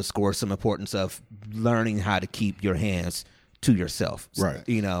again underscores some importance of learning how to keep your hands to yourself. Right.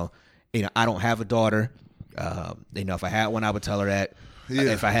 I don't have a daughter. If I had one, I would tell her that. Yeah.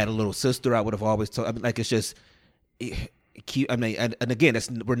 If I had a little sister, I would have always told. It's just. And again,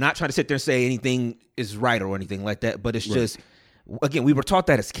 we're not trying to sit there and say anything is right or anything like that, but it's just, again, we were taught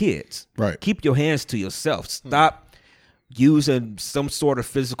that as kids. Right. Keep your hands to yourself. Stop using some sort of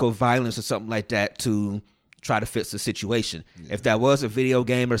physical violence or something like that to try to fix the situation. Yeah. If that was a video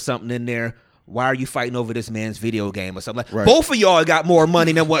game or something in there, why are you fighting over this man's video game or something? Like, both of y'all got more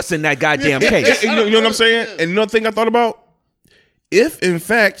money than what's in that goddamn case. You know what I'm saying? And another thing I thought about, if in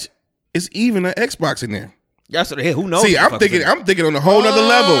fact it's even an Xbox in there. That's what, who knows? See, I'm thinking on a whole nother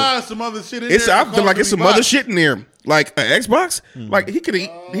level. Some other shit in there. I feel like it's some other shit in there, like an Xbox. Like he could,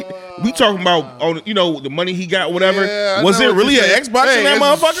 we talking about the money he got, whatever. Yeah, was it really an Xbox in that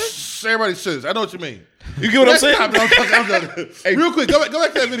motherfucker? Everybody says, I know what you mean. You get what I'm saying? Hey, real quick, go back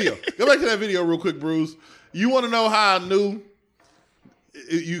to that video. Go back to that video real quick, Bruce. You want to know how I knew?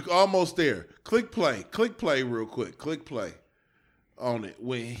 You almost there. Click play real quick. Click play on it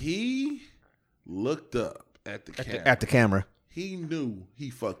when he looked up. At the camera. He knew he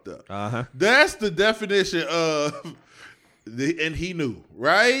fucked up. Uh-huh. That's the definition of and he knew,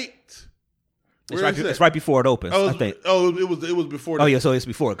 right? It's right before it opens, I think. Oh, it was before that. Oh, yeah, so it's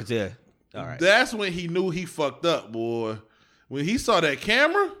before, because, yeah. All right. That's when he knew he fucked up, boy. When he saw that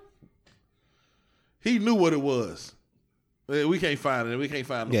camera, he knew what it was. We can't find it. We can't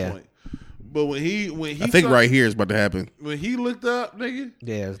find the point. But when he I think right here is about to happen. When he looked up, nigga.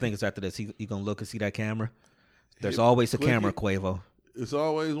 Yeah, I think it's after this. He gonna look and see that camera. There's always a camera, Quavo. It's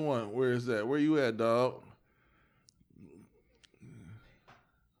always one. Where is that? Where you at, dog?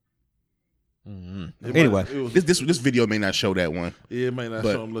 Mm-hmm. Anyway, this video may not show that one. Yeah, it may not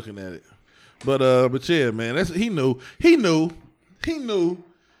show him looking at it. But yeah, man, he knew.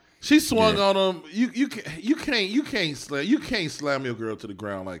 She swung on him. You can't slam your girl to the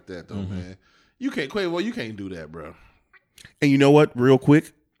ground like that though, man. You can't, Quavo. You can't do that, bro. And you know what? Real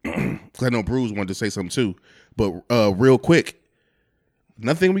quick, because I know Bruce wanted to say something too. But real quick,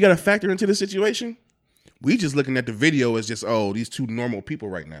 nothing we got to factor into the situation. We just looking at the video as just these two normal people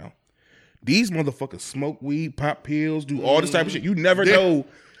right now. These motherfuckers smoke weed, pop pills, do all this type of shit. You never know.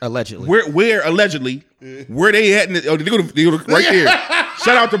 Allegedly. Where allegedly, where they at? They go right there.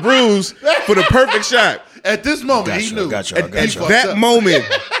 Shout out to Bruce for the perfect shot. At this moment, he knew. At that moment,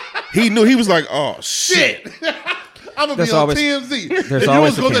 he knew. He was like, "Oh shit." I'm gonna be on TMZ. There's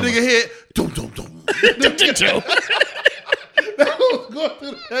always a camera. That nigga head. That was going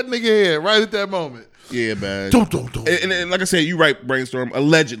through that nigga head right at that moment. Yeah, man. And like I said, you right, Brainstorm.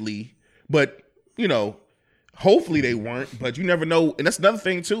 Allegedly, but hopefully they weren't. But you never know. And that's another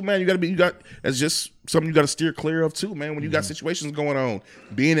thing too, man. That's just something you got to steer clear of too, man. When you got situations going on,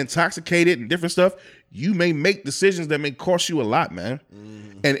 being intoxicated and different stuff, you may make decisions that may cost you a lot, man.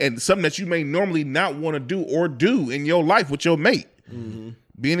 And something that you may normally not want to do or do in your life with your mate.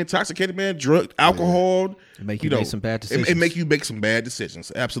 Being intoxicated, man, drug, alcohol. It make you make some bad decisions. It make you make some bad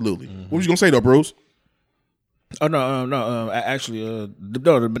decisions. Absolutely. What was you gonna say though, Bruce? Oh no. Actually,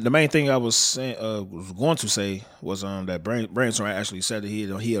 the main thing I was saying, was going to say was that Brainstorm actually said that he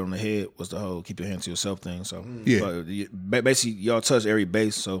hit on the head was the whole keep your hands to yourself thing. So but basically y'all touch every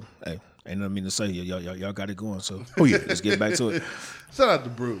base. So hey, ain't nothing mean to say. Y'all got it going. So let's get back to it. Shout out to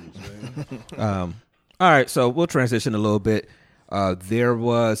Bruce, man. All right, so we'll transition a little bit. It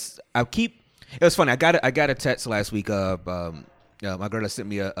was funny. I got a text last week of my girl sent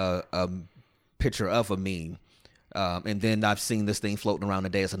me a picture of a meme. And then I've seen this thing floating around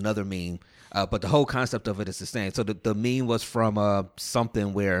today as another meme. But the whole concept of it is the same. So the meme was from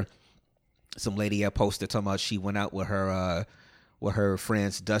something where some lady had posted talking about she went out with her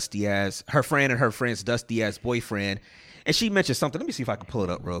friend's dusty ass boyfriend, and she mentioned something. Let me see if I can pull it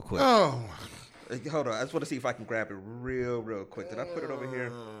up real quick. Oh, hold on. I just want to see if I can grab it real quick. Did I put it over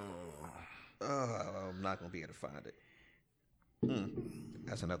here? I'm not gonna be able to find it.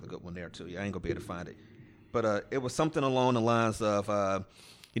 That's another good one there too. I ain't gonna be able to find it. But it was something along the lines of,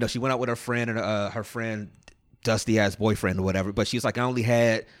 she went out with her friend and her friend dusty ass boyfriend or whatever. But she's like, I only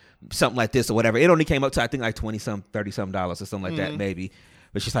had something like this or whatever. It only came up to I think like $20-some, $30-some or something like that maybe.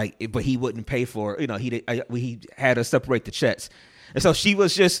 But she's like, but he wouldn't pay for it. He had to separate the checks, and so she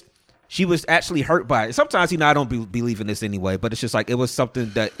was actually hurt by it. Sometimes I don't believe in this anyway. But it's just like it was something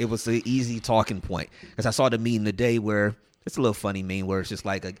that it was an easy talking point because I saw the meme today where It's a little funny meme where it's just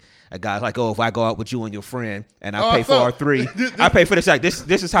like a guy's like, oh, if I go out with you and your friend and I pay for our three, I pay for this. Like this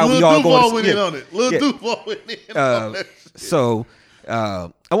is how we all go. Went in on it. Lil Duval went in on it. So I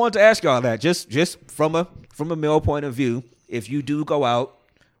wanted to ask y'all that just from a male point of view, if you do go out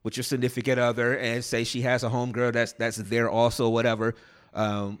with your significant other and say she has a homegirl that's there also, whatever,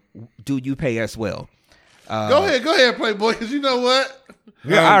 do you pay as well? Go ahead, Playboy, because you know what?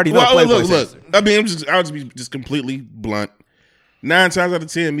 Yeah, I already know. Look. I mean, I'll just be just completely blunt. 9 times out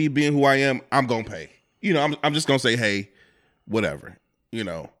of 10, me being who I am, I'm gonna pay. You know, I'm just gonna say, hey, whatever. You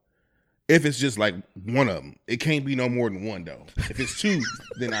know, if it's just like one of them, it can't be no more than one though. If it's 2,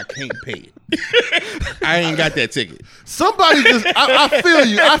 then I can't pay it. I ain't got that ticket. Somebody just,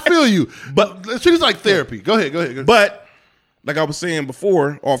 I feel you. But it's like therapy. Go ahead. But like I was saying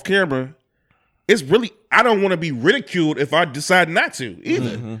before, off camera, it's really, I don't want to be ridiculed if I decide not to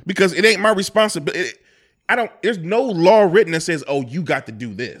either, because it ain't my responsibility. There's no law written that says, oh, you got to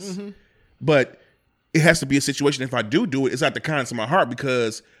do this. But it has to be a situation. If I do it, it's out the kindness of my heart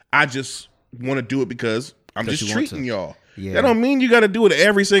because I just want to do it because I'm just treating y'all. Yeah. That don't mean you got to do it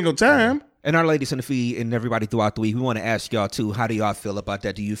every single time. And our ladies in the feed and everybody throughout the week, we want to ask y'all too, how do y'all feel about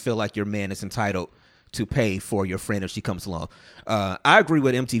that? Do you feel like your man is entitled to pay for your friend if she comes along? I agree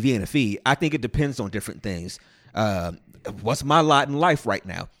with MTV and the feed. I think it depends on different things. What's my lot in life right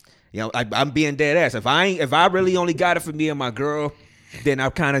now? You know, I'm being dead ass. If I really only got it for me and my girl, then I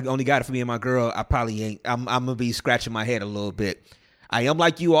kind of only got it for me and my girl. I probably ain't. I'm gonna be scratching my head a little bit. I am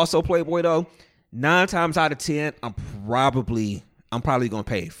like you, also Playboy though. 9 times out of 10, I'm probably gonna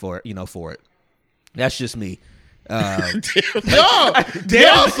pay for it. You know, for it. That's just me. Y'all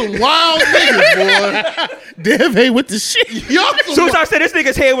some wild niggas, boy. Dev ain't with the shit. As soon as I said this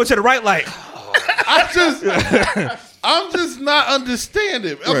nigga's head went to the right, like I'm just not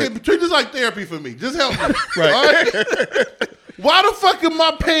understanding. Okay, but treat this like therapy for me. Just help me. Right. All right? Why the fuck am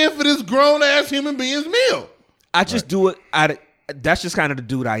I paying for this grown ass human being's meal? I just do it. That's just kind of the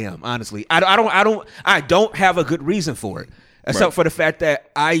dude I am. Honestly, I don't have a good reason for it. Except for the fact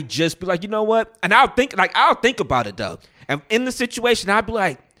that I just be like, you know what? And I'll think about it though. And in the situation, I'll be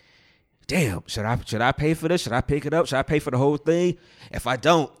like, damn, should I pay for this? Should I pick it up? Should I pay for the whole thing? If I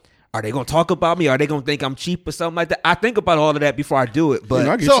don't, are they gonna talk about me? Are they gonna think I'm cheap or something like that? I think about all of that before I do it. But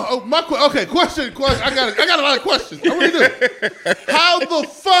question. I got a lot of questions. I really do. How the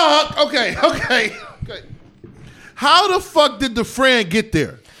fuck? Okay. How the fuck did the friend get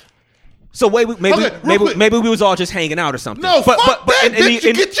there? So maybe we was all just hanging out or something. No, but bitch,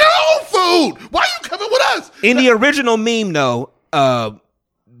 you get your own food. Why you coming with us? In the original meme, though,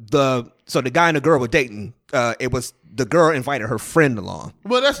 the guy and the girl were dating. It was the girl invited her friend along.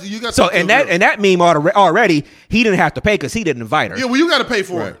 Well, that's you got. So and that meme already he didn't have to pay because he didn't invite her. Yeah, well, you got to pay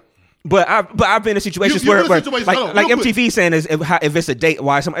for it. But I've been in situations where MTV saying is if it's a date,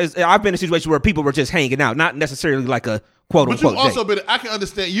 I've been in a situation where people were just hanging out, not necessarily like a quote unquote. But you've also been. I can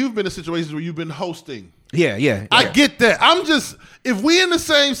understand. You've been in situations where you've been hosting. Yeah. I get that. I'm just if we in the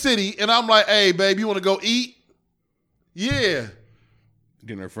same city and I'm like, hey, babe, you want to go eat? Yeah.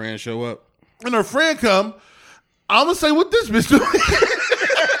 Getting her friend show up and her friend come. I'm gonna say what this bitch doing.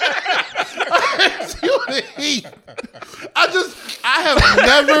 I have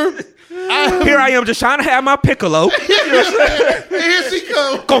never. Here I am just trying to have my piccolo. Here she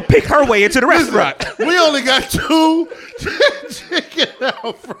comes. Go pick her way into the restaurant. We only got 2 chicken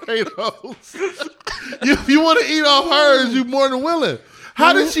Alfredos. If you want to eat off hers, you're more than willing.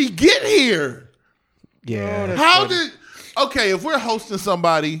 How did she get here? Yeah. If we're hosting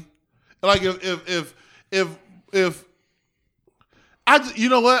somebody, like if you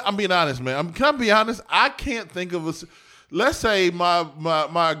know what? I'm being honest, man. Can I be honest? I can't think of a. Let's say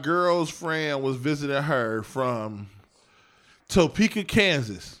my girl's friend was visiting her from Topeka,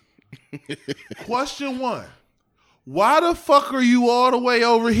 Kansas. Question 1. Why the fuck are you all the way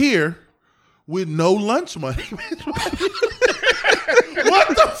over here with no lunch money? What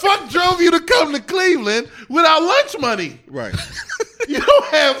the fuck drove you to come to Cleveland without lunch money? Right. You don't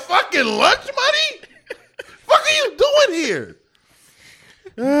have fucking lunch money? Fuck are you doing here?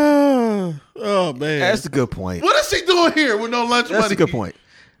 Oh man, that's a good point. What is she doing here with no lunch money? That's a good point.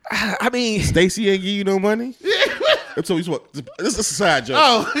 I mean, Stacy ain't give you no money. So he's what? This is a side joke.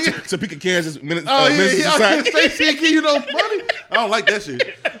 Oh, Topeka, Kansas. Minutes. Stacy ain't give you no money. I don't like that shit.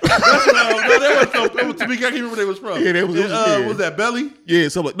 That was Topeka. I can't remember where they was from. Yeah, was that Belly? Yeah,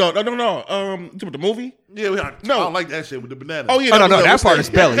 so like, no. The movie. Yeah, I don't like that shit with the banana. Oh yeah, no, that part is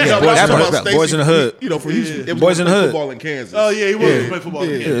Belly. Yeah, that part is Belly. Boys in the Hood. You know, for Houston, it was Boys in the Hood. Football in Kansas. Oh yeah, he was playing football in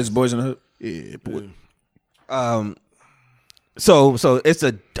Kansas. Yeah, it's Boys in the Hood. Yeah, boy. So it's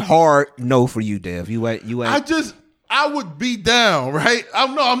a hard no for you, Dev. You ain't. I would be down, right?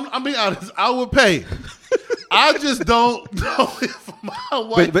 I'm being honest. I would pay. I just don't know if my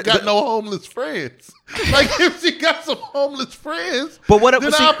wife got no homeless friends. Like if she got some homeless friends,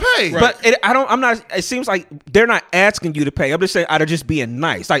 then I'll pay. But it seems like they're not asking you to pay. I'm just saying out of just being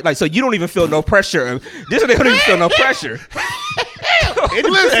nice. Like so you don't even feel no pressure. This they don't even feel no pressure.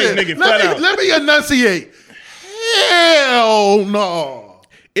 Listen, let me enunciate. Hell no.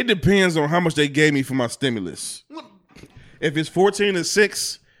 It depends on how much they gave me for my stimulus. If it's 14 and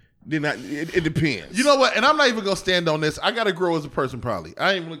 6, then it depends. You know what? And I'm not even gonna stand on this. I gotta grow as a person. Probably.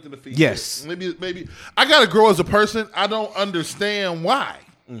 I ain't even looked at the fees. Yes. Maybe I gotta grow as a person. I don't understand why.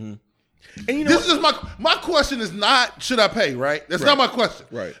 Mm-hmm. And you know this is my question is not should I pay? Right. That's not my question.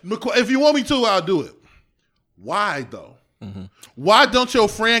 Right. If you want me to, I'll do it. Why though? Mm-hmm. Why don't your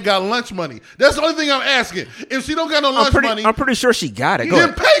friend got lunch money? That's the only thing I'm asking. If she don't got no lunch money, I'm pretty sure she got it. You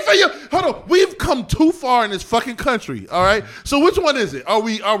didn't pay for your. Hold on, we've come too far in this fucking country. All right, so which one is it? Are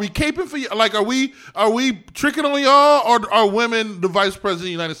we caping for you? Like, are we tricking on y'all, or are women the vice president of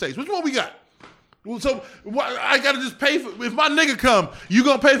the United States? Which one we got? So I gotta just pay for. If my nigga come, you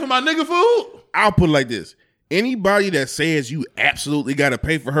gonna pay for my nigga food? I'll put it like this. Anybody that says you absolutely gotta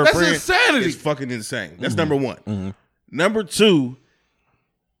pay for her friend, insanity. Is fucking insane. That's number one. Mm-hmm. Number two,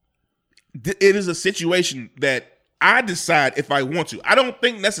 it is a situation that I decide if I want to. I don't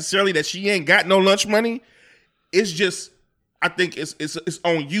think necessarily that she ain't got no lunch money. It's just, I think it's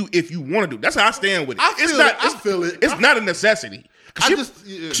on you if you want to do. That's how I stand with it. I feel it. It's not a necessity.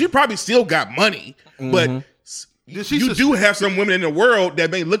 She probably still got money, but you do have some women in the world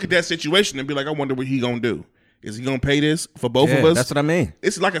that may look at that situation and be like, I wonder what he gonna do. Is he gonna pay this for both of us? That's what I mean.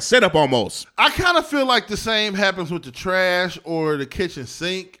 It's like a setup almost. I kind of feel like the same happens with the trash or the kitchen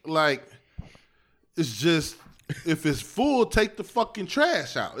sink. Like, it's just, if it's full, take the fucking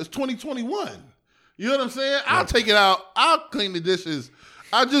trash out. It's 2021. You know what I'm saying? Right. I'll take it out. I'll clean the dishes.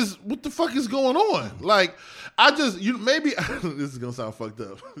 What the fuck is going on? Like, maybe, this is gonna sound fucked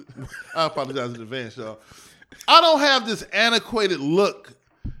up. I apologize in advance, y'all. I don't have this antiquated look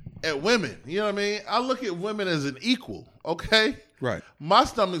at women. You know what I mean? I look at women as an equal, okay? Right. My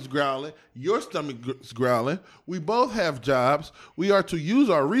stomach's growling. Your stomach's growling. We both have jobs. We are to use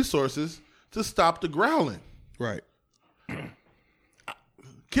our resources to stop the growling. Right.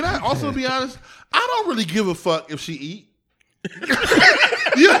 Can I also be honest? I don't really give a fuck if she eat.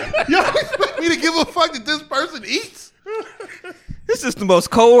 Y'all expect me to give a fuck that this person eats? This is the most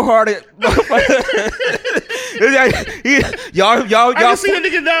cold-hearted y'all. I can see the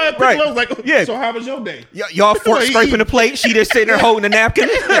nigga down right. Like, yeah. So how was your day? Y'all fork scraping the plate. She just sitting there holding a napkin.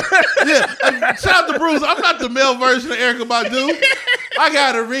 Yeah. Shout out to Bruce. I'm not the male version of Erykah Badu. I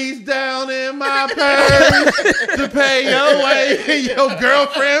gotta reach down in my purse to pay your way, your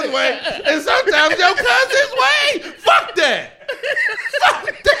girlfriend's way, and sometimes your cousin's way. Fuck that.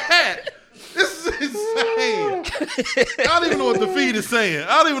 Fuck that. This is insane. I don't even know what the feed is saying.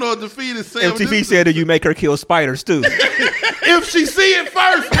 MTV said that you make her kill spiders too. If she see it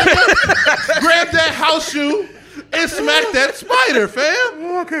first, grab that house shoe and smack that spider, fam.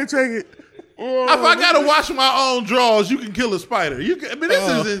 Oh, I can't take it. If I gotta wash my own drawers, you can kill a spider.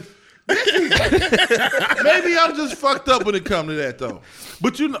 This is maybe I'm just fucked up when it comes to that though.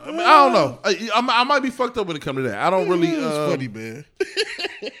 But I don't know. I might be fucked up when it comes to that. I don't really. It's funny, man.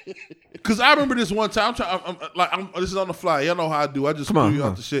 Because I remember this one time. This is on the fly. Y'all know how I do. I just screw you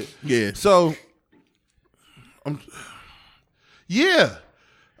out the shit. Yeah. So, I'm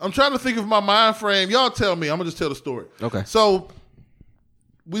trying to think of my mind frame. Y'all tell me. I'm gonna just tell the story. Okay. So,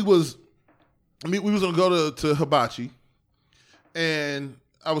 we was gonna go to Hibachi, and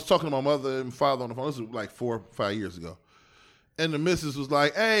I was talking to my mother and father on the phone. This was like 4 or 5 years ago. And the missus was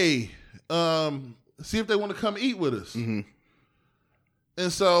like, hey, see if they want to come eat with us. Mm-hmm.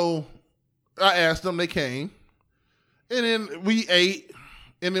 And so I asked them, they came. And then we ate.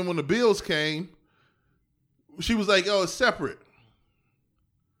 And then when the bills came, she was like, oh, it's separate.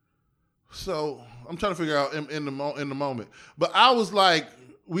 So I'm trying to figure out in the moment. But I was like,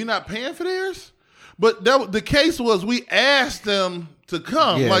 we not paying for theirs? But the case was we asked them to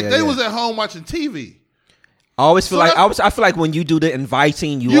come. They was at home watching TV. I always feel I feel like when you do the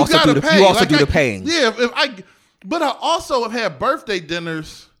inviting, you also do the paying. Yeah, but I also have had birthday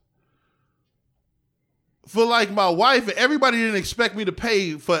dinners for like my wife, and everybody didn't expect me to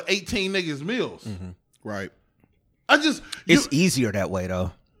pay for 18 niggas meals. Mm-hmm. Right. It's easier that way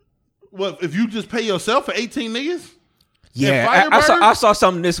though. What if you just pay yourself for 18 niggas? Yeah, I saw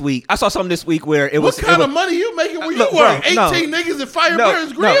something this week. Where it was. What kind of money you making where you work? 18 niggas at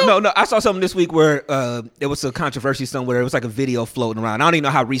Fireburns Grill? No. I saw something this week where it was a controversy somewhere. It was like a video floating around. I don't even know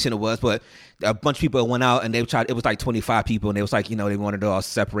how recent it was, but a bunch of people went out and they tried. It was like 25 people, and it was like, you know, they wanted to all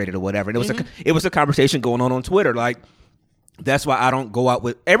separated or whatever. And it was a conversation going on Twitter. Like, that's why I don't go out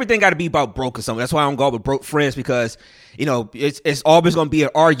with everything. Got to be about broke or something. That's why I don't go out with broke friends, because, you know, it's always going to be an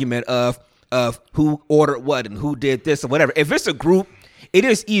argument of who ordered what and who did this or whatever. If it's a group, it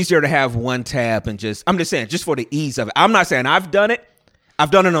is easier to have one tab and I'm just saying, just for the ease of it. I'm not saying I've done it.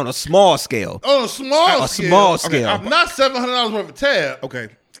 I've done it on a small scale. On a small scale. Okay, not $700 worth of tab. Okay,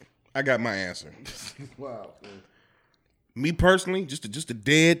 I got my answer. Wow. Me personally, just to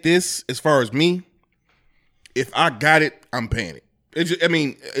dead this, as far as me, if I got it, I'm paying it.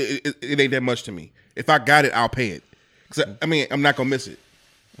 It ain't that much to me. If I got it, I'll pay it. Cause I'm not gonna miss it.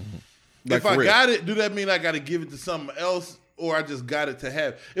 Mm-hmm. Like, if I got it, do that mean I got to give it to something else, or I just got it to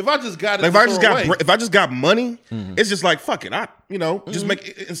have? If I just got it, like if I just got money, it's just like, fuck it. Just make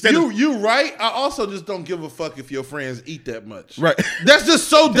it, instead. You right. I also just don't give a fuck if your friends eat that much. Right. That's just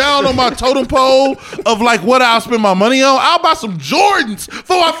so down on my totem pole of like what I'll spend my money on. I'll buy some Jordans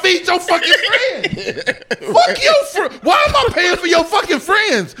before I feed your fucking friends. Fuck your friend. Why am I paying for your fucking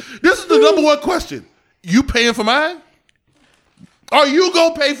friends? This is the number one question. You paying for mine? Are you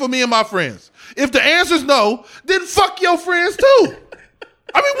gonna pay for me and my friends? If the answer is no, then fuck your friends too.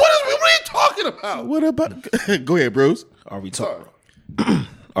 I mean, what are you talking about? What about? Go ahead, Bruce. Are we talking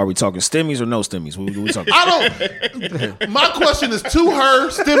stimmies or no stimmies? What we talking? I don't. My question is to her,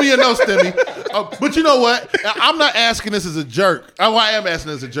 stimmy or no stimmy. But you know what? I'm not asking this as a jerk. I am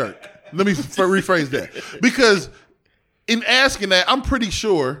asking as a jerk. Let me rephrase that, because in asking that, I'm pretty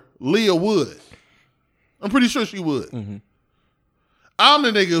sure Leah would. I'm pretty sure she would. Mm-hmm. I'm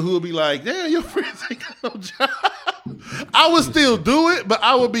the nigga who would be like, damn, your friends ain't got no job. I would still do it, but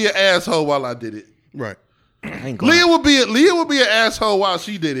I would be an asshole while I did it. Right. Leah would be an asshole while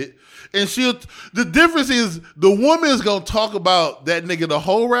she did it. And the difference is the woman is gonna talk about that nigga the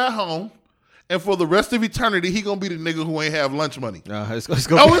whole ride home. And for the rest of eternity, he gonna be the nigga who ain't have lunch money. It's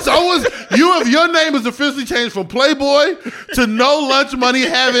always if your name is officially changed from Playboy to no lunch money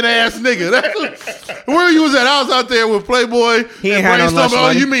having ass nigga. Where you was at? I was out there with Playboy. He ain't had no lunch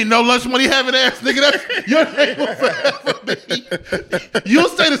money. You mean no lunch money having ass nigga? That's your name will forever be. You'll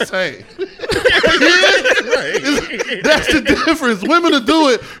stay the same. That's the difference. Women will do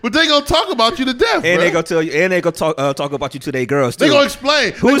it, but they gonna talk about you to death. And they gonna tell you, and they gonna talk about you to their girls too. They gonna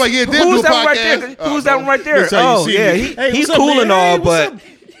explain. Who's that one right there? Oh yeah, he's cool and all, but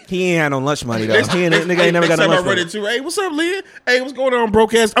he ain't had no lunch money though. Nigga ain't never got no lunch money. Hey, what's up, Leah? Hey, what's going on,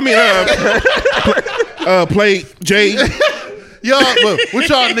 broadcast? Play Jay. Y'all, look, what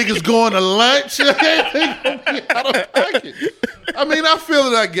y'all niggas going to lunch? I don't like it. I mean, I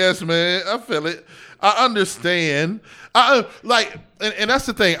feel it, I guess, man. I feel it. I understand. And that's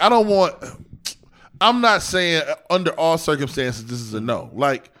the thing. I'm not saying under all circumstances this is a no.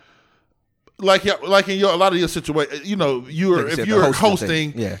 Like in a lot of your situation, you know, if you're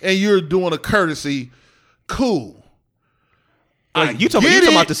hosting and you're doing a courtesy, cool. You talking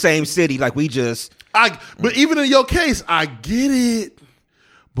about the same city, like we just. But even in your case, I get it.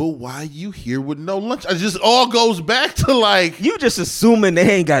 But why you here with no lunch? It just all goes back to like you just assuming they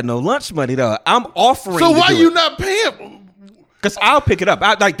ain't got no lunch money though. I'm offering. So why you not paying? Because I'll pick it up.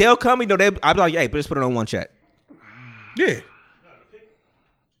 They'll come. I'll be like, hey, but just put it on one check. Yeah.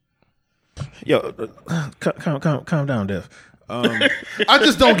 Yo, calm down, Dev. I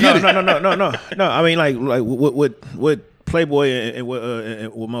just don't get it. No. I mean, like what Playboy and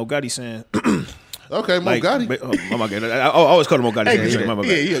what Mo Gotti saying. Okay, Mo Gotti. Oh my God, I always call him Mo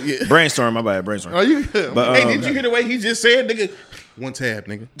Gotti. Yeah. Brainstorm, my bad. Brainstorm. Oh, you good? But, hey, did you hear the way he just said, nigga? One tab,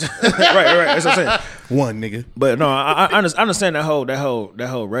 nigga. right. That's what I'm saying. One, nigga. But no, I understand that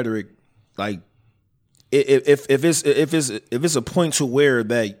whole rhetoric. Like, if it's a point to where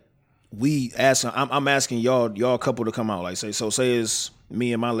that we ask, I'm asking y'all couple to come out. Like, say it's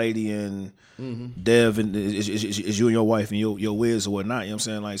me and my lady and Dev and is you and your wife and your Wiz or whatnot. You know what I'm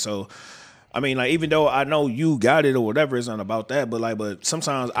saying? Like, so. I mean, like, even though I know you got it or whatever, it's not about that. But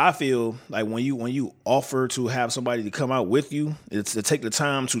sometimes I feel like when you offer to have somebody to come out with you, it's to take the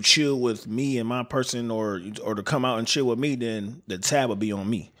time to chill with me and my person, or to come out and chill with me, then the tab will be on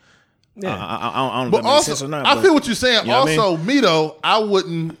me. Yeah, I don't know if that makes sense or not. I feel what you're saying. You know also, me though, I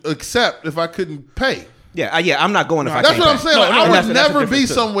wouldn't accept if I couldn't pay. Yeah, I'm not going if I That's can't what I'm saying. Like, I would never be too.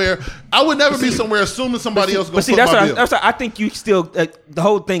 somewhere. I would never be somewhere assuming somebody else going to put my bill. That's what I think you still. The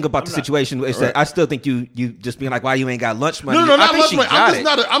whole thing about the situation is that I still think you just being like, why you ain't got lunch money? No, not lunch money.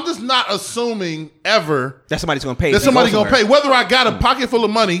 I'm just not assuming ever that somebody's going to pay. That somebody's going to pay, whether I got a pocket full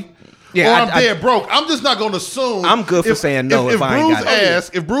of money. Or I'm dead broke. I'm just not going to assume. I'm good for saying no if I ain't got it.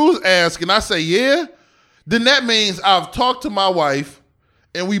 If Bruce asks and I say yeah, then that means I've talked to my wife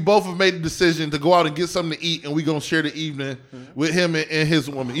and we both have made the decision to go out and get something to eat and we going to share the evening with him and his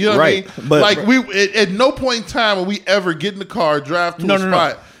woman. You know what I mean? But like we at no point in time will we ever get in the car, drive to a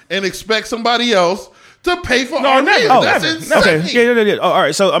spot and expect somebody else to pay for our meal. That's insane. Okay. Yeah. Oh, all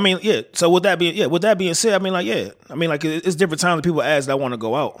right. So I mean, so with that being said, I mean, like, it's different times that people ask that I want to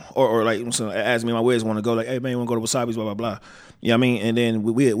go out, or like ask me my ways want to go, like, hey man, you want to go to Wasabi's, blah blah blah. You know what I mean? And then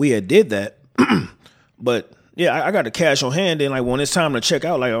we had did that, but yeah, I got the cash on hand. Then like when it's time to check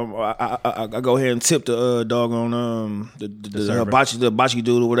out, like I go ahead and tip the dog on the hibachi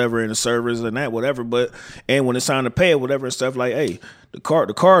dude or whatever, and the servers and that whatever. And when it's time to pay or whatever and stuff, like, hey, the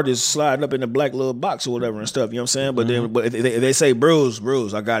card is sliding up in the black little box or whatever and stuff. You know what I'm saying? But then, but if they say Bruce,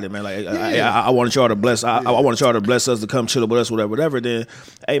 I got it, man. Like I wanted y'all to bless. I wanted y'all to bless us to come chill with us, whatever. Then,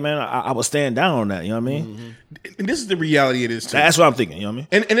 hey man, I will stand down on that. You know what I mean? Mm-hmm. And this is the reality it is too. That's what I'm thinking. You know what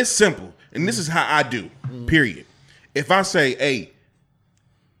I mean? And it's simple. And this is how I do. Period. If I say, hey,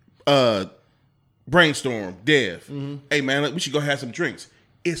 Brainstorm, Dev, hey man, we should go have some drinks.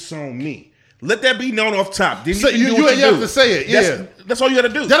 It's on me. Let that be known off top. Then you have to say it. Yeah, that's all you got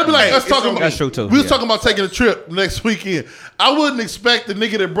to do. That'll be like us talking about. That's true too. We was talking about taking a trip next weekend. I wouldn't expect the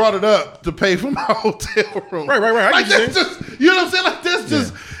nigga that brought it up to pay for my hotel room. Right. Like that's just, you know what I'm saying? Like that's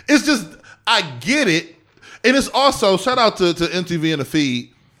just, it's just, I get it, and it's also shout out to MTV and the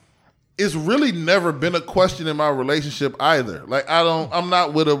feed. It's really never been a question in my relationship either. Like I'm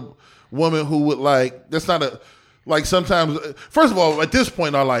not with a woman who would like. That's not a. Like sometimes, first of all, at this point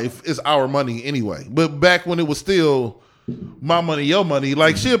in our life, it's our money anyway. But back when it was still my money, your money,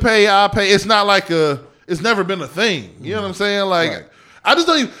 like she'll pay, I'll pay. It's not like it's never been a thing. You know what I'm saying? Like, I just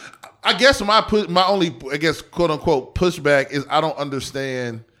don't even, I guess my only, I guess, quote unquote, pushback is I don't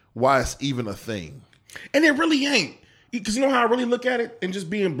understand why it's even a thing. And it really ain't. Because you know how I really look at it and just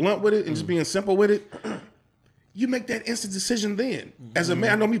being blunt with it and just being simple with it? You make that instant decision then. As a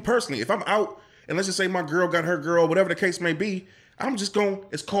man, I know me personally, if I'm out, and let's just say my girl got her girl, whatever the case may be, I'm just going,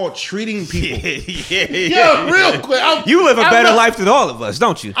 it's called treating people. Yeah, real quick. You live a better life than all of us,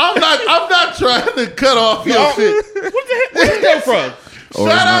 don't you? I'm not trying to cut off your shit. What the heck? Where did that from?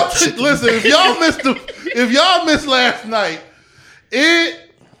 Shout out to, listen, if y'all missed last night, it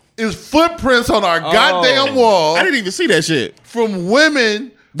is footprints on our goddamn wall. I didn't even see that shit. From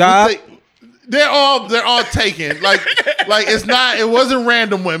women. They're all taken. Like it's not. It wasn't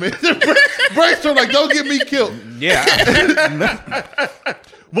random women. Brainstorm like, don't get me killed. Yeah.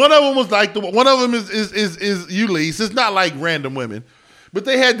 One of them was like one of them is Ulysses. It's not like random women, but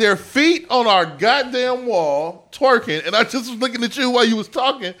they had their feet on our goddamn wall twerking, and I just was looking at you while you was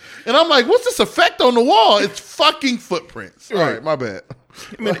talking, and I'm like, what's this effect on the wall? It's fucking footprints. All right, my bad.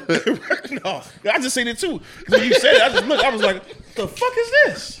 I mean, no, I just seen it too. When you said it, I just looked. I was like, "What the fuck is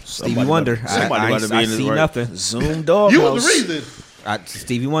this?" Stevie Wonder. I see nothing. Zoom dog. You was the reason.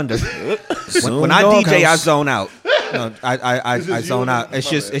 Stevie Wonder. when I DJ, I zone out. No, I zone out. It's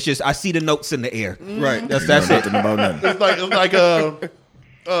just I see the notes in the air. Right. That's it. About nothing. It's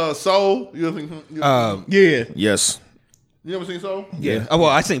like Soul. Yeah. Yes. You ever seen Soul? Yeah. Oh, well,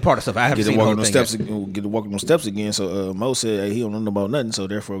 I seen part of stuff. I haven't seen the whole thing. Get to walking those steps again. So Mo said, hey, he don't know about nothing. So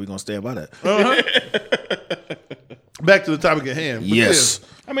therefore, we're gonna stand by that. Back to the topic at hand. Yes.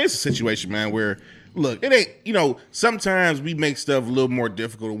 I mean, it's a situation, man, where look, it ain't. Sometimes we make stuff a little more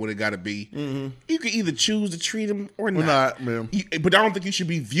difficult than what it got to be. Mm-hmm. You can either choose to treat them or not. Man. But I don't think you should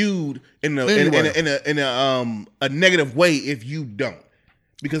be viewed in a negative way if you don't.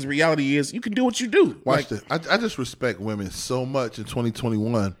 Because the reality is, you can do what you do. Watch this. I just respect women so much in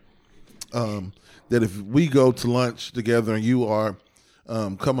 2021 that if we go to lunch together and you are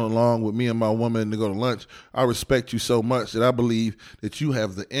coming along with me and my woman to go to lunch, I respect you so much that I believe that you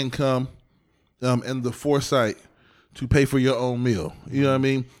have the income and the foresight to pay for your own meal. You know what I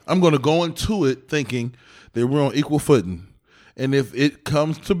mean? I'm going to go into it thinking that we're on equal footing. And if it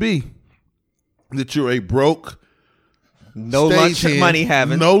comes to be that you're a broke, no lunch money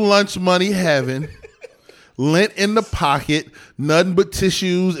having, lint in the pocket, nothing but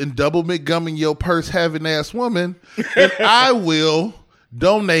tissues and double McGum in your purse having ass woman, then I will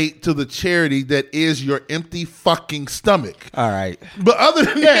donate to the charity that is your empty fucking stomach. All right. But other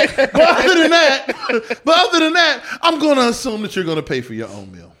than that, I'm going to assume that you're going to pay for your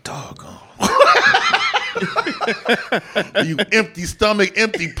own meal. Doggone. You empty stomach,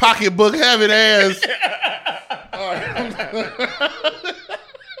 empty pocketbook having ass.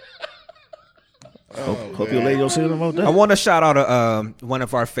 Hope your lady don't see them about that. I want to shout out one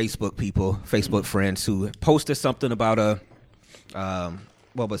of our Facebook friends who posted something about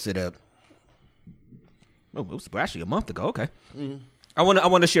what was it? It was actually a month ago. Okay. Mm-hmm. I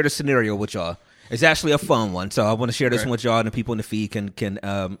want to share the scenario with y'all. It's actually a fun one, so I want to share this one with y'all, and the people in the feed can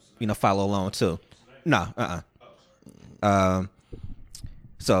follow along too.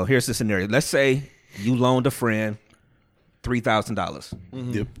 So here's the scenario. Let's say you loaned a friend $3,000.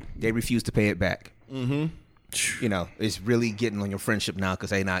 Mm-hmm. Yep. They refuse to pay it back. Mm-hmm. It's really getting on your friendship now because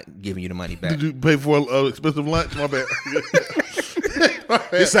they're not giving you the money back. Did you pay for an expensive lunch? My bad.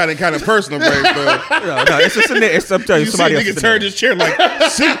 This sounded kind of personal, bro. No, it's a scenario. It's somebody else. Nigga turned his chair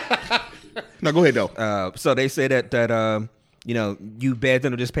like, see? No, go ahead though. So they say that you beg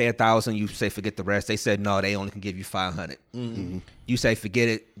them to just pay $1,000. You say forget the rest. They said no, they only can give you $500. Mm-hmm. You say forget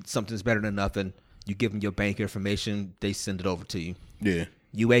it. Something's better than nothing. You give them your bank information. They send it over to you. Yeah.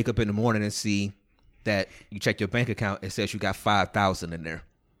 You wake up in the morning and see that you check your bank account. It says you got $5,000 in there.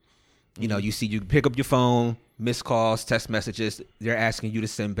 You pick up your phone, missed calls, text messages. They're asking you to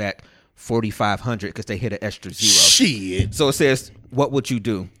send back $4,500 because they hit an extra zero. Shit. So it says, what would you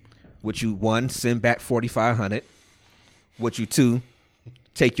do? Would you 1, send back $4,500? Would you 2,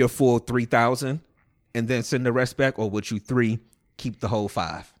 take your full $3,000 and then send the rest back, or would you 3, keep the whole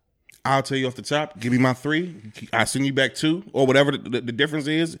 $5,000? I'll tell you off the top. Give me my 3. I send you back 2, or whatever the difference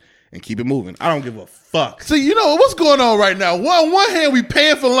is, and keep it moving. I don't give a fuck. See, what's going on right now? On one hand, we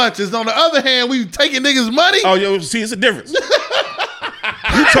paying for lunches. On the other hand, we taking niggas' money. Oh, yo, see, it's a difference.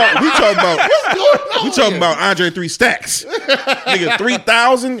 We talking about Andre 3 stacks. Nigga,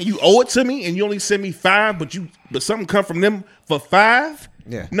 3,000, you owe it to me, and you only send me 5, but something come from them for 5.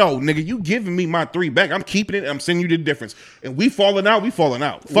 Yeah. No, nigga, you giving me my 3 back. I'm keeping it. I'm sending you the difference. And we falling out.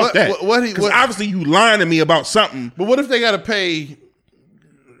 Fuck that. Because obviously you lying to me about something. But what if they got to pay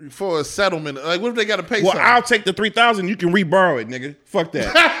for a settlement? Like, what if they got to pay? Well, something? I'll take the 3,000. You can reborrow it, nigga. Fuck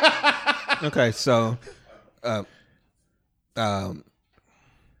that. Okay, so,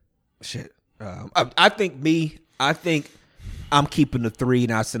 shit. I think I'm keeping the 3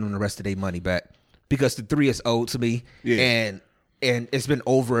 and I'll send them the rest of their money back because the 3 is owed to me. Yeah. And it's been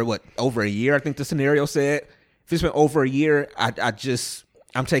over a year, I think the scenario said. If it's been over a year,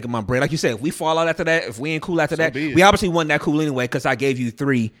 I'm taking my bread. Like you said, if we fall out after that, if we ain't cool after that, we obviously wasn't that cool anyway because I gave you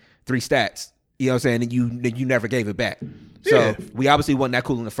three stats. You know what I'm saying? And you never gave it back. So we obviously wasn't that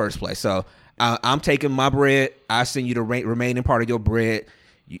cool in the first place. So I'm taking my bread. I send you the remaining part of your bread.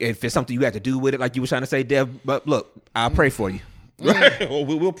 If it's something you have to do with it, like you were trying to say, Dev, but look, I'll pray for you. Right? Well,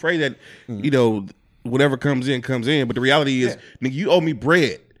 we'll pray that, whatever comes in. But the reality is, nigga, you owe me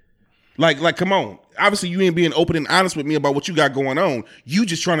bread. Like, come on. Obviously, you ain't being open and honest with me about what you got going on. You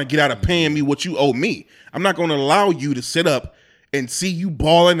just trying to get out of paying me what you owe me. I'm not going to allow you to sit up and see you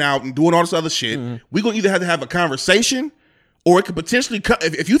balling out and doing all this other shit. Mm-hmm. We're going to either have to have a conversation, or it could potentially,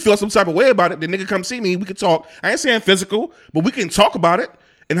 if you feel some type of way about it, then nigga come see me. We can talk. I ain't saying physical, but we can talk about it.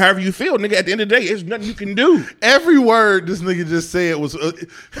 And however you feel, nigga, at the end of the day, there's nothing you can do. Every word this nigga just said was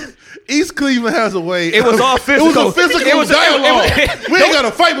East Cleveland has a way. It was all physical. It was a physical dialogue. We ain't got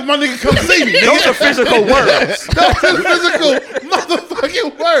to fight, but my nigga come see me. Those are physical words. Those are physical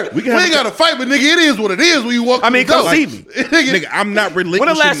motherfucking words. We ain't got to fight, but nigga, it is what it is when you walk. I mean, come see me. Nigga, I'm not relinquishing.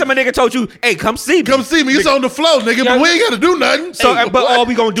 When the last time a nigga told you, hey, come see me? Come see me. It's on the flow, nigga, but we ain't got to do nothing. So, but all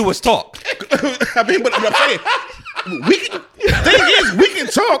we going to do is talk. I mean, but I'm saying, we can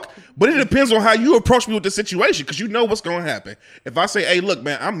talk. But it depends on how you approach me with the situation, because you know what's going to happen. If I say, hey, look,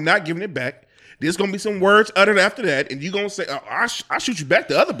 man, I'm not giving it back, there's going to be some words uttered after that, and you're going to say, I'll shoot you back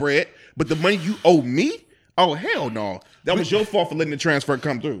the other bread, but the money you owe me? Oh, hell no. That was your fault for letting the transfer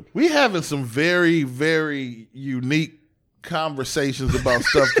come through. We having some very, very unique conversations about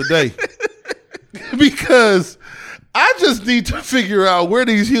stuff today. Because I just need to figure out where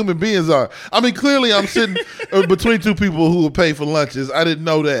these human beings are. I mean, clearly I'm sitting between two people who will pay for lunches. I didn't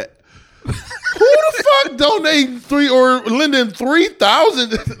know that. Who the fuck donating lending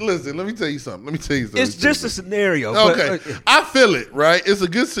 3,000? Listen, let me tell you something. It's just a scenario. Okay, but, I feel it, right? It's a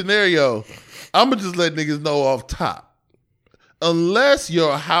good scenario. I'm gonna just let niggas know off top. Unless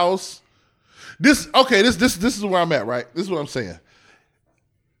your house, this is where I'm at, right? This is what I'm saying.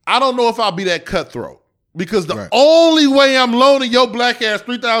 I don't know if I'll be that cutthroat, because the only way I'm loaning your black ass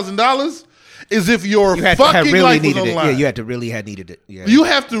 $3,000 is if your fucking really life was needed online. It. Yeah, you had to really have needed it. Yeah. You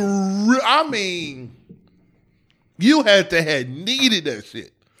have to. You had to have needed that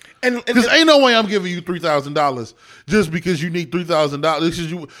shit. Because ain't no way I'm giving you $3,000 just because you need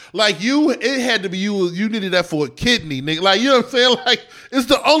 $3,000. It had to be you needed that for a kidney, nigga. Like, you know what I'm saying? Like, it's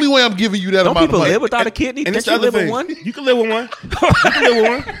the only way I'm giving you that amount of money. Don't people live without a kidney? And it's the other thing. One? You can live with one.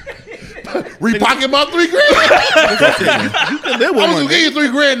 Repocket my $3,000. You can live with one. I'm gonna give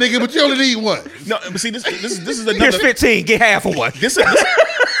you $3,000, nigga, but you only need one. No, but see, this is another. Here's 15. Get half of one. This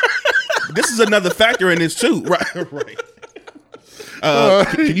is another factor in this too, right?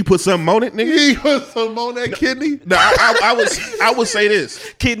 Can you put something on it, nigga? You put something on that kidney? No, I would say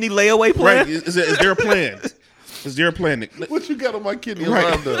this. Kidney layaway plan? Right. Is there a plan? Is there a plan? What you got on my kidney?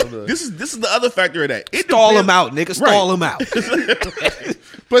 Right. This is the other factor of that. Stall him out, nigga. Stall him out.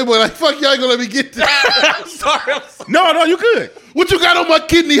 Playboy, like, fuck, y'all ain't gonna let me get this. I'm sorry. No, you good. What you got on my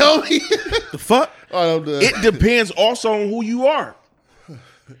kidney, homie? The fuck? Oh, I'm done. It depends also on who you are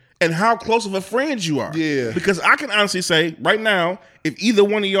and how close of a friend you are. Yeah. Because I can honestly say right now, if either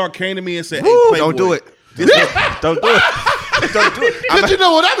one of y'all came to me and said, "Hey, Playboy, don't do it. Don't do it. Don't do it. But you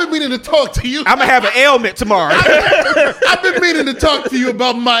know what? I've been meaning to talk to you. I'm gonna have an ailment tomorrow. I've been meaning to talk to you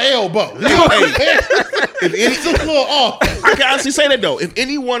about my elbow. You know what I'm saying? It's a little off. I can honestly say that though. If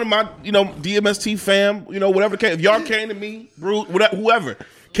any one of my, DMST fam, whatever came, if y'all came to me, whoever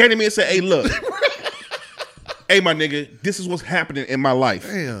came to me and said, "Hey, look, hey, my nigga, this is what's happening in my life.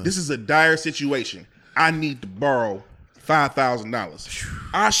 Damn. This is a dire situation. I need to borrow $5,000.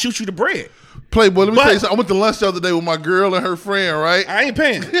 I'll shoot you the bread." Playboy, let me tell you something. I went to lunch the other day with my girl and her friend, right? I ain't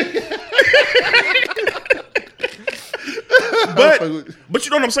paying. but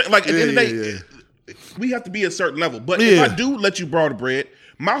you know what I'm saying? Like, at the end of the day, we have to be at a certain level. But if I do let you borrow the bread,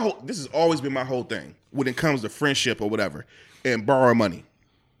 this has always been my whole thing when it comes to friendship or whatever and borrow money.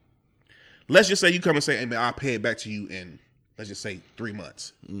 Let's just say you come and say, "Hey, man, I'll pay it back to you in, let's just say, 3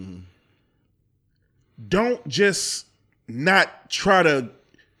 months." Mm-hmm. Don't just not try to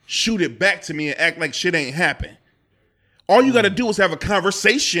shoot it back to me and act like shit ain't happened. All you got to do is have a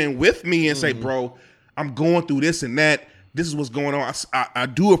conversation with me and say, "Bro, I'm going through this and that. This is what's going on. I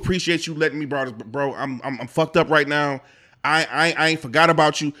do appreciate you letting me borrow this, bro. I'm fucked up right now. I ain't forgot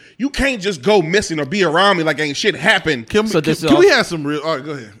about you. You can't just go missing or be around me like ain't shit happened." Can we have some real? All right,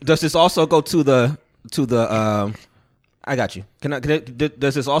 go ahead. Does this also go to the? I got you.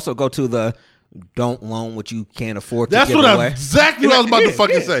 Does this also go to the? Don't loan what you can't afford to give away. That's exactly what I was about to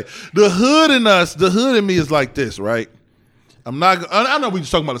fucking say. The hood in me is like this, right? I know we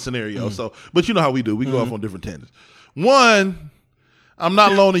just talking about a scenario, but you know how we do. We go off on different tangents. One, I'm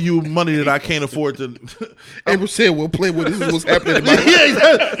not loaning you money that I can't afford to. April said, "We'll play with this is what's happening in my life."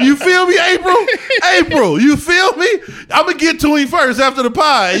 Yeah, you feel me, April? April, you feel me? I'm gonna get to him first after the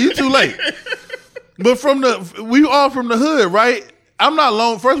pie. You too late. But we all from the hood, right?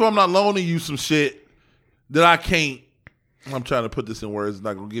 First of all, I'm not loaning you some shit that I can't. I'm trying to put this in words. It's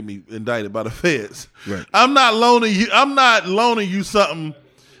not gonna get me indicted by the feds. Right. I'm not loaning you something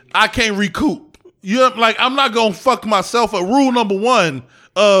I can't recoup. I'm not gonna fuck myself up. Rule number 1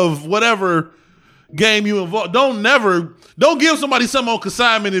 of whatever game you involve. Don't give somebody something on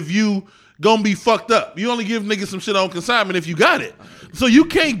consignment if you gonna be fucked up. You only give niggas some shit on consignment if you got it. So you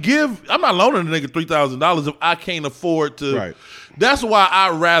can't give. I'm not loaning a nigga $3,000 if I can't afford to. Right. That's why I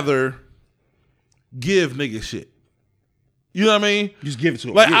rather give niggas shit. You know what I mean? Just give it to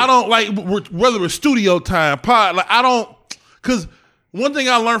him. Like, I don't like whether it's studio time, pod. Like, I don't, because one thing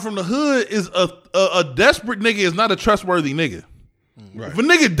I learned from the hood is a desperate nigga is not a trustworthy nigga. Right. If a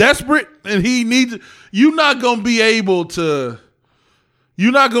nigga desperate and he needs, you're not gonna be able to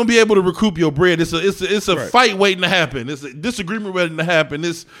recoup your bread. It's a right. Fight waiting to happen. It's a disagreement waiting to happen.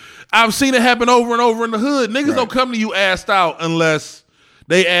 I've seen it happen over and over in the hood. Niggas don't come to you assed out unless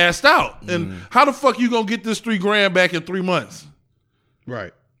they assed out. And how the fuck you gonna get this $3,000 back in 3 months?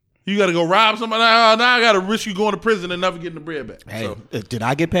 Right. You got to go rob somebody. Now I got to risk you going to prison and never getting the bread back. Hey, did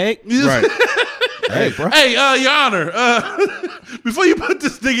I get paid? Right. Hey, bro. Hey, Your Honor, before you put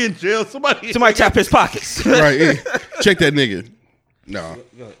this nigga in jail, somebody tap his pockets. Right. Hey, check that nigga. No.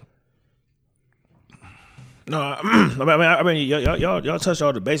 No, I mean, y'all touched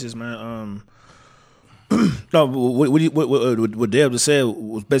all the bases, man. No, what Deb just said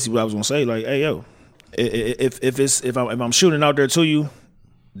was basically what I was gonna say. Like, hey, yo, if I'm shooting out there to you,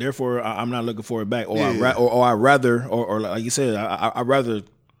 therefore I'm not looking for it back, or I rather like you said, I rather.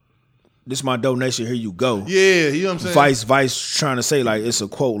 This is my donation. Here you go. Yeah, you know what I'm saying. Vice trying to say like it's a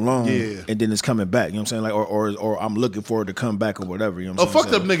quote loan, and then it's coming back. You know what I'm saying? Like, or I'm looking for it to come back or whatever. You know what I'm saying?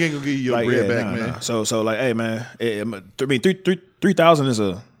 Fuck that nigga ain't gonna give you your bread back, man. So like, hey man, I mean, 3,000 is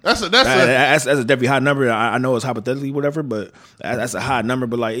a That's a definitely high number. I know it's hypothetically whatever, but that's a high number.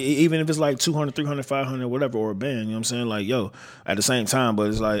 But like even if it's like 200, 300, 500, whatever, or a band, you know what I'm saying? Like, yo, at the same time, but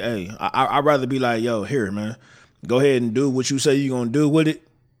it's like, hey, I'd rather be like, yo, here, man, go ahead and do what you say you're gonna do with it.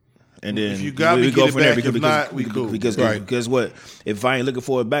 And then if you got me, go from there. If not, we cool. Because what? If I ain't looking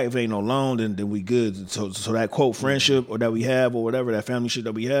for it back, if it ain't no loan, then we good. So that quote friendship or that we have or whatever, that family shit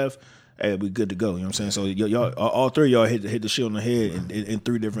that we have, hey, we good to go. You know what I'm saying? So y'all, all three of y'all hit the shit on the head in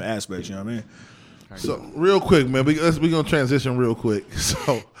three different aspects. You know what I mean? So real quick, man, we gonna transition real quick.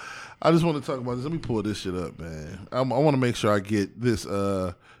 So I just want to talk about this. Let me pull this shit up, man. I want to make sure I get this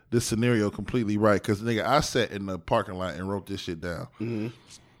scenario completely right because nigga, I sat in the parking lot and wrote this shit down. Mm-hmm.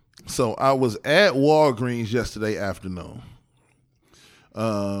 So I was at Walgreens yesterday afternoon.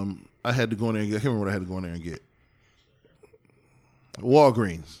 I had to go in there and get. I can't remember what I had to go in there and get.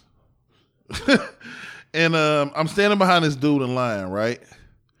 Walgreens. And I'm standing behind this dude in line, right?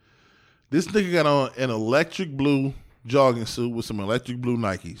 This nigga got on an electric blue jogging suit with some electric blue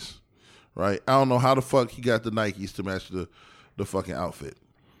Nikes, right? I don't know how the fuck he got the Nikes to match the fucking outfit.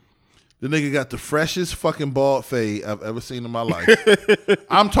 The nigga got the freshest fucking bald fade I've ever seen in my life.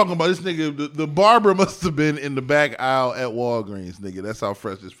 I'm talking about this nigga. The barber must have been in the back aisle at Walgreens, nigga. That's how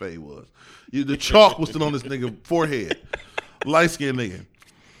fresh his fade was. The chalk was still on this nigga forehead. Light-skinned nigga.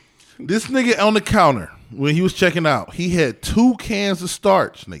 This nigga on the counter, when he was checking out, he had 2 cans of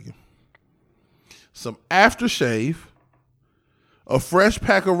starch, nigga. Some aftershave, a fresh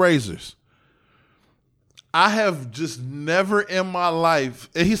pack of razors. I have just never in my life,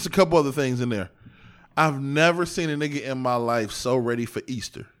 and here's a couple other things in there. I've never seen a nigga in my life so ready for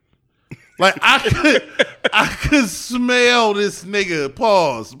Easter. Like I could smell this nigga.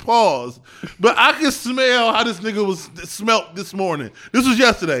 Pause. But I could smell how this nigga was smelt this morning. This was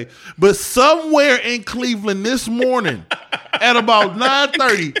yesterday. But somewhere in Cleveland this morning at about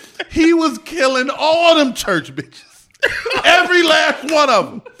 9:30, he was killing all them church bitches. Every last one of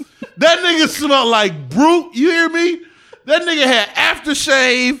them. That nigga smelled like brute. You hear me? That nigga had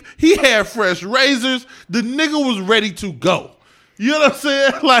aftershave. He had fresh razors. The nigga was ready to go. You know what I'm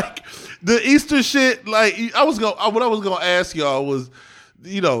saying? Like the Easter shit. Like what I was gonna ask y'all was,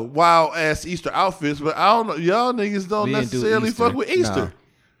 you know, wild ass Easter outfits. But I don't know. Y'all niggas don't necessarily fuck with Easter. No.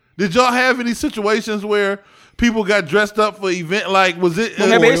 Did y'all have any situations where people got dressed up for event? Like, was it? Well,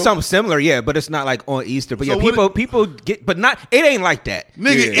 maybe it's something similar, yeah, but it's not like on Easter. But so yeah, people get, but not. It ain't like that,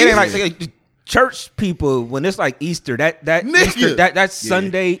 nigga. It ain't like church people when it's like Easter. That Easter, that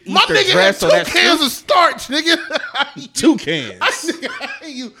Sunday Easter my nigga dress. Had 2 cans of starch, nigga. 2 cans.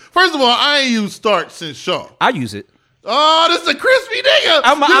 First of all, I ain't used starch since Shaw. I use it. Oh, this is a crispy nigga.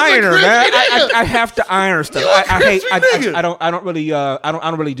 I'm an ironer, man. I have to iron stuff. I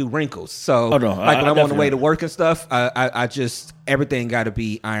don't really do wrinkles. So like when I'm on the way to work and stuff, I just everything got to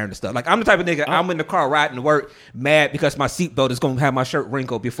be ironed and stuff. Like I'm the type of nigga. I'm in the car riding to work, mad because my seatbelt is gonna have my shirt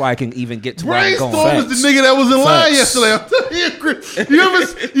wrinkled before I can even get to where I'm going. Brainstorm was the nigga that was in line yesterday.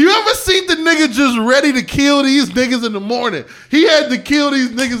 You ever seen the nigga just ready to kill these niggas in the morning? He had to kill these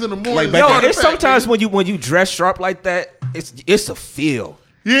niggas in the morning. Yo, it's sometimes when you dress sharp like that, it's a feel.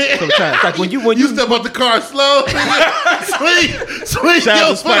 Yeah, sometimes like when you step out the car slow, swing. Shout out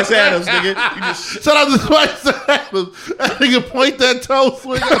to Spice Adams, nigga. Shout out to Spice Adams. That nigga point that toe,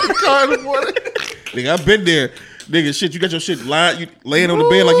 swing out the car in the morning. Nigga, I've been there. Nigga, shit, you got your shit lying, you laying on the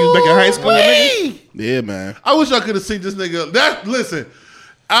bed like you was back in high school, nigga. Yeah, man. I wish I could have seen this nigga. Listen,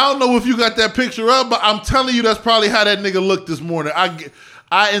 I don't know if you got that picture up, but I'm telling you, that's probably how that nigga looked this morning.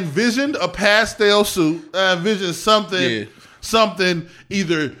 I envisioned a pastel suit. I envisioned something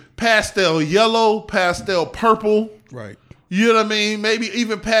either pastel yellow, pastel purple. Right. You know what I mean? Maybe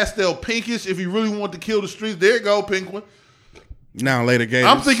even pastel pinkish if you really want to kill the streets. There you go, pink one. Now later games.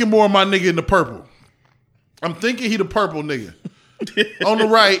 I'm thinking more of my nigga in the purple. I'm thinking he the purple nigga. On the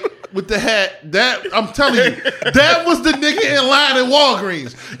right with the hat. That I'm telling you, that was the nigga in line at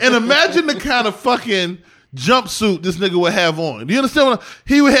Walgreens. And imagine the kind of fucking jumpsuit this nigga would have on. Do you understand what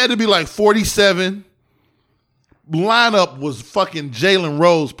he would have to be like 47. Lineup was fucking Jalen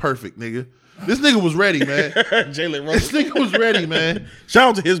Rose perfect, nigga. This nigga was ready, man. Jalen Rose. This nigga was ready, man. Shout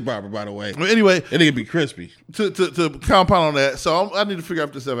out to his barber, by the way. Well, anyway, that nigga be crispy. To compound on that, so I need to figure out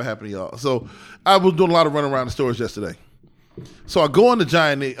if this ever happened to y'all. So I was doing a lot of running around the stores yesterday. So I go in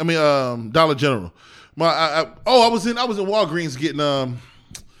the Dollar General. I was in Walgreens getting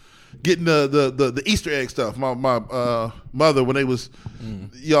the Easter egg stuff. My mother, when they was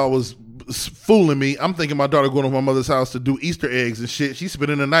y'all was fooling me. I'm thinking my daughter going to my mother's house to do Easter eggs and shit. She's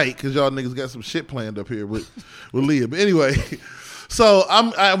spending the night because y'all niggas got some shit planned up here with Leah. But anyway, So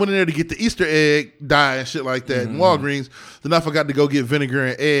I went in there to get the Easter egg dye and shit like that in Walgreens. Then I forgot to go get vinegar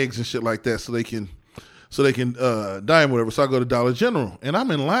and eggs and shit like that so they can dye and whatever. So I go to Dollar General, and I'm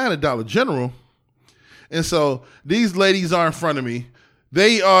in line at Dollar General, and so these ladies are in front of me.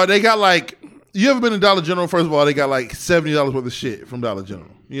 They got like, you ever been to Dollar General? First of all, they got like $70 worth of shit from Dollar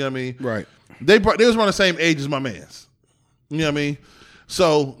General. You know what I mean? Right. They was around the same age as my man's. You know what I mean?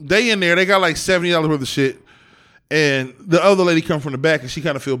 So they in there, they got like $70 worth of shit. And the other lady come from the back, and she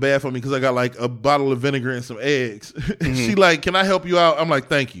kind of feel bad for me because I got like a bottle of vinegar and some eggs. She like, can I help you out? I'm like,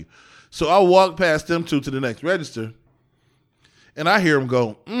 thank you. So I walk past them two to the next register, and I hear them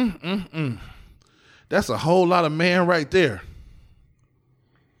go, that's a whole lot of man right there.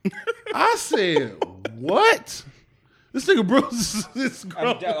 I said, what? This nigga Bruce is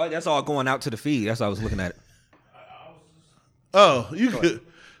grown. That's all going out to the feed. That's how I was looking at it. Oh, you could.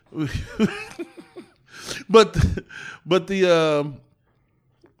 But the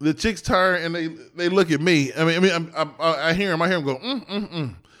chicks turn and they look at me. I hear him go,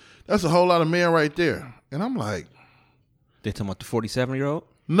 that's a whole lot of men right there. And I'm like, they talking about the 47-year-old?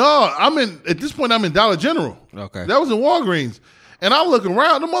 No, at this point I'm in Dollar General. Okay. That was in Walgreens. And I look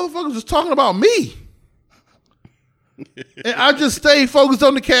around, the motherfuckers was talking about me. And I just stayed focused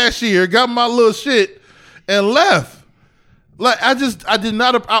on the cashier, got my little shit, and left. Like, I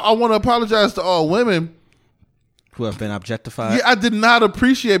want to apologize to all women who have been objectified. Yeah, I did not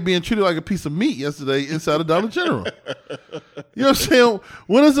appreciate being treated like a piece of meat yesterday inside of Dollar General. You know what I'm saying?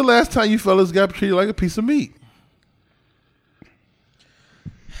 When was the last time you fellas got treated like a piece of meat?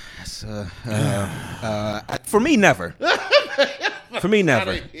 For me, never. For me,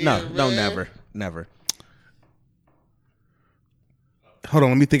 never. No, never. Hold on,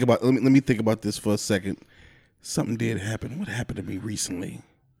 let me think about this for a second. Something did happen. What happened to me recently?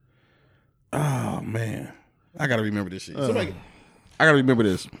 Oh man, I gotta remember this shit. I gotta remember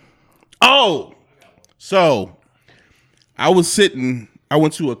this. Oh, so I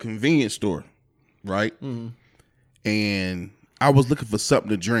went to a convenience store, right? Mm-hmm. And I was looking for something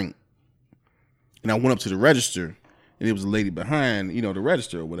to drink, and I went up to the register, and there was a lady behind, the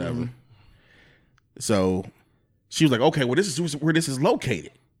register or whatever. Mm-hmm. So she was like, "Okay, well, this is where this is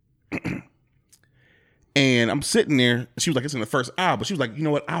located." And I'm sitting there. She was like, "It's in the first aisle," but she was like, "You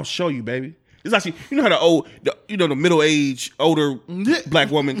know what? I'll show you, baby." It's actually, how the middle-aged, older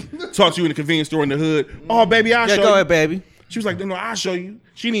black woman talks to you in the convenience store in the hood. "Oh, baby, I'll show you." Go ahead, baby. She was like, "No, I'll show you."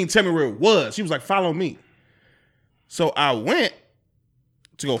 She didn't even tell me where it was. She was like, "Follow me." So I went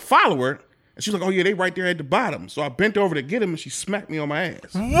to go follow her, and she was like, "Oh yeah, they right there at the bottom." So I bent over to get him, and she smacked me on my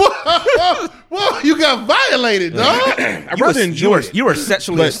ass. Whoa, you got violated, dog. I rather enjoy it. You were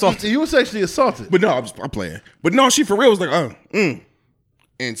sexually assaulted. You were sexually assaulted. But no, I'm playing. But no, she for real was like,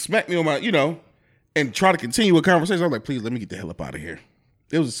 and smacked me on my, and try to continue a conversation. I was like, "Please let me get the hell up out of here."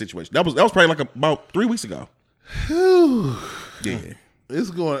 It was a situation. That was probably like about 3 weeks ago. Yeah.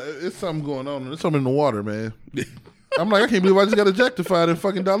 It's something going on. There's something in the water, man. I'm like, I can't believe I just got objectified in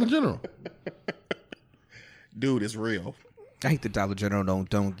fucking Dollar General. Dude, it's real. I hate the Dollar General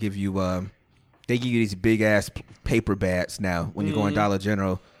don't give you they give you these big ass paper bags now when you go in Dollar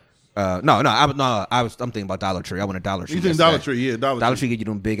General. I'm thinking about Dollar Tree. I went to Dollar Tree. You think Dollar Tree? Yeah, Dollar Tree give you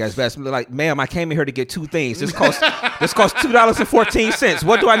them big ass bags. Like, ma'am, I came in here to get two things. This costs $2.14.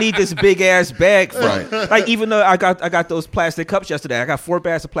 What do I need this big ass bag for? Right. Like, even though I got those plastic cups yesterday, I got 4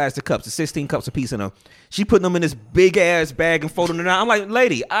 bags of plastic cups, there's 16 cups a piece in them. She putting them in this big ass bag and folding it out. I'm like,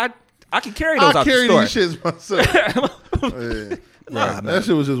 lady, I can carry those out the store. I carry these shits myself. Yeah. That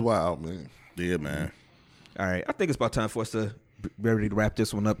shit was just wild, man. Yeah, man. All right, I think it's about time for us to be ready to wrap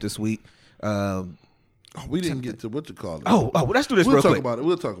this one up this week. We didn't get to what you call it. Well, let's do this real quick.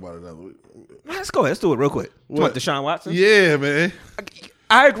 We'll talk about it another week. Let's go ahead. Let's do it real quick. What, Deshaun Watson? Yeah, man.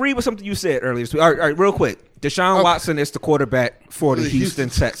 I agree with something you said earlier. All right, real quick. Deshaun Watson is the quarterback for the Houston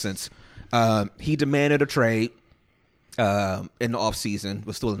Texans. He demanded a trade in the offseason.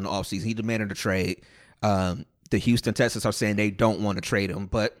 Was still in the offseason. He demanded a trade. The Houston Texans are saying they don't want to trade him,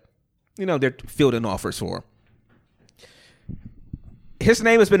 but they're fielding offers for him. His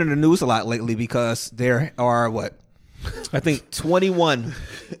name has been in the news a lot lately because there are, I think 21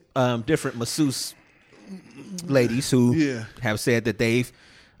 different masseuse ladies who have said that they've,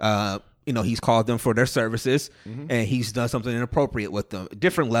 he's called them for their services and he's done something inappropriate with them.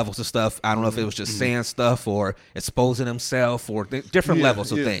 Different levels of stuff. I don't know if it was just saying stuff or exposing himself or different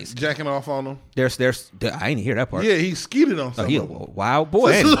levels of things. Jacking off on them. There's I didn't hear that part. Yeah, he skeeted on something. He's a wild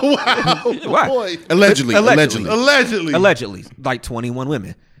boy. This is a wild boy. Allegedly. Like 21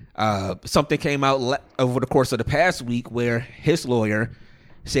 women. Something came out over the course of the past week where his lawyer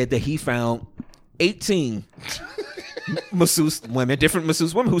said that he found 18 masseuse women, different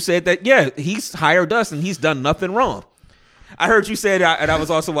masseuse women who said that, yeah, he's hired us and he's done nothing wrong. I heard you say that, and I was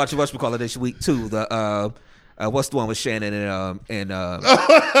also watching whatchamacallit this week too. The what's the one with Shannon and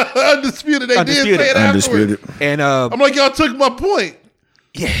Undisputed. They did say it afterwards. And I'm like, y'all took my point.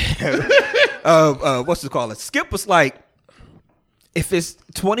 Yeah. What's it called? Skip was like, if it's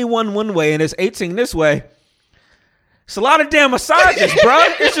 21 one way and it's 18 this way, it's a lot of damn massages, bro.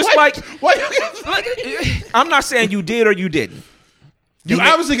 It's just like I'm not saying you did or you didn't. You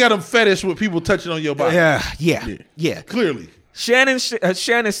obviously got a fetish with people touching on your body. Yeah. Clearly. Shannon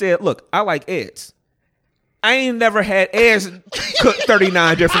said, look, I like Eds. I ain't never had eggs cooked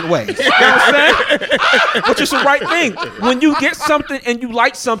 39 different ways. You know what I'm saying? Which is the right thing. When you get something and you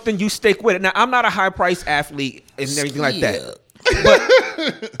like something, you stick with it. Now, I'm not a high-priced athlete and everything like that.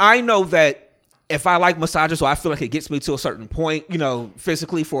 But I know that if I like massages or I feel like it gets me to a certain point, you know,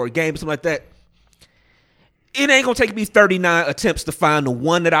 physically for a game or something like that, it ain't going to take me 39 attempts to find the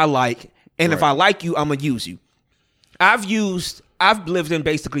one that I like. And if I like you, I'm going to use you. I've lived in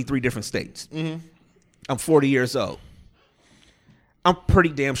basically 3 different states. Mm-hmm. I'm 40 years old. I'm pretty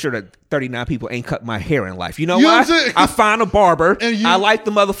damn sure that 39 people ain't cut my hair in life. You know why? I find a barber, I like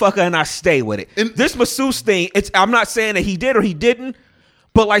the motherfucker, and I stay with it. And this masseuse thing, I'm not saying that he did or he didn't,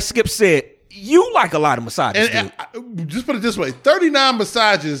 but like Skip said, you like a lot of massages, dude. Just put it this way, 39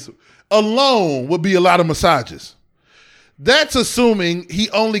 massages alone would be a lot of massages. That's assuming he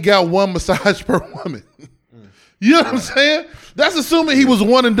only got 1 massage per woman. You know what I'm saying? That's assuming he was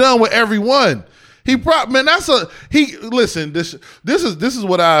one and done with every one. Listen, this is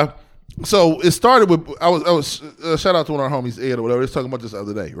what so it started with, I was shout out to one of our homies, Ed or whatever, they was talking about this the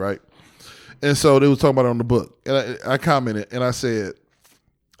other day, right? And so they was talking about it on the book. And I commented and I said,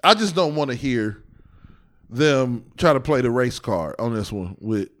 I just don't want to hear them try to play the race card on this one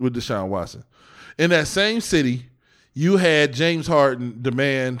with Deshaun Watson. In that same city, you had James Harden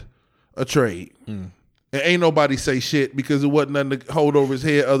demand a trade. And ain't nobody say shit because it wasn't nothing to hold over his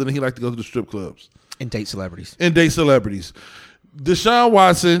head other than he liked to go to the strip clubs. And date celebrities. Deshaun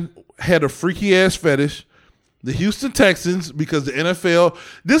Watson had a freaky ass fetish. The Houston Texans, because the NFL,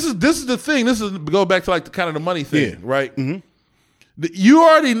 this is the thing. This is go back to like the kind of the money thing, right? Mm-hmm. You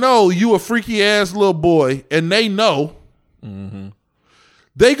already know you a freaky ass little boy, and they know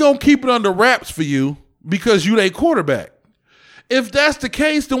they gonna keep it under wraps for you because you their quarterback. If that's the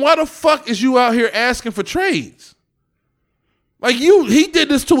case, then why the fuck is you out here asking for trades? Like he did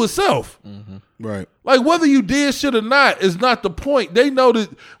this to himself. Mm-hmm. Right. Like whether you did shit or not is not the point. They know that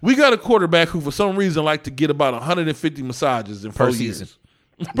we got a quarterback who for some reason like to get about 150 massages in 4 years.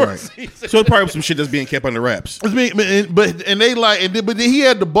 Right. So it's probably some shit that's being kept under wraps. But he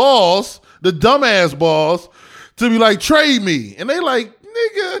had the balls, the dumbass balls, to be like, trade me. And they like,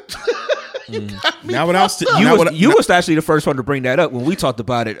 nigga. You was actually the first one to bring that up when we talked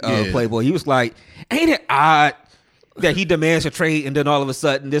about it, Playboy. He was like, ain't it odd that he demands a trade and then all of a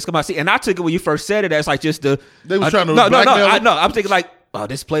sudden this come out? See, and I took it when you first said it as like just the they was trying to blackmail. I'm thinking like, oh,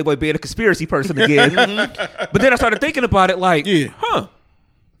 this Playboy being a conspiracy person again. But then I started thinking about it like,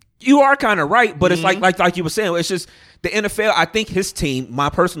 you are kind of right, but it's like you were saying, it's just the NFL. I think his team, my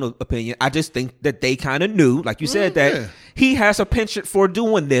personal opinion, I just think that they kind of knew, like you said, that he has a penchant for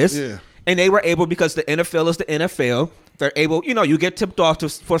doing this, and they were able, because the NFL is the NFL. They're able, you get tipped off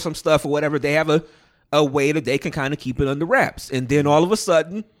for some stuff or whatever. They have a way that they can kind of keep it under wraps, and then all of a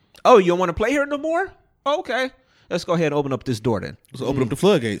sudden, oh, you don't want to play here no more? Okay, let's go ahead and open up this door then. Let's open up the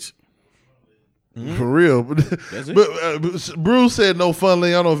floodgates. Mm-hmm. For real. But Bruce said no fun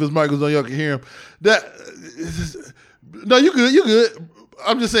lane. I don't know if his mic was on, y'all can hear him. No, you good.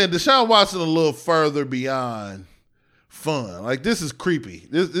 I'm just saying Deshaun Watson a little further beyond fun. Like, this is creepy.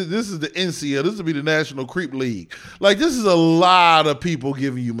 This is the NCL. This would be the National Creep League. Like, this is a lot of people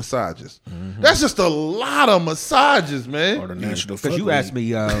giving you massages. Mm-hmm. That's just a lot of massages, man. Or the National Because you asked me,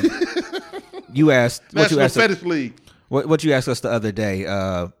 you asked National Fetish League. What you asked us the other day,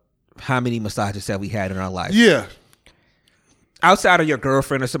 how many massages have we had in our life? Yeah. Outside of your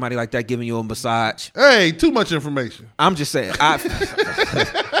girlfriend or somebody like that giving you a massage. Hey, too much information. I'm just saying. I've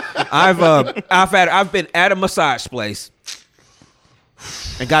been at a massage place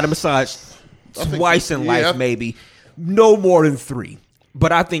and got a massage twice in life, maybe. No more than 3.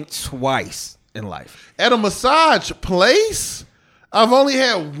 But I think twice in life. At a massage place? I've only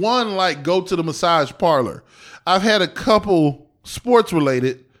had one go to the massage parlor. I've had a couple sports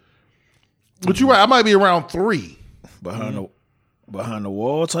related. But you're right, I might be around 3. Behind the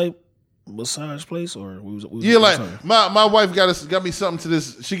wall type massage place, or my wife got me something to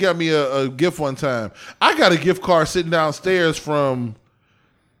this. She got me a gift one time. I got a gift card sitting downstairs from,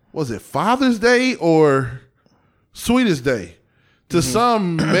 was it Father's Day or Sweetest Day to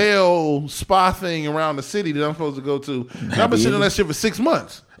some male spa thing around the city that I'm supposed to go to. And I've been sitting on that shit for 6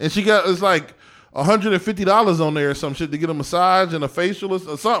 months. And she got, it's like $150 on there or some shit to get a massage and a facial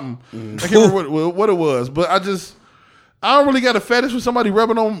or something. I can't remember what it was, but I don't really got a fetish with somebody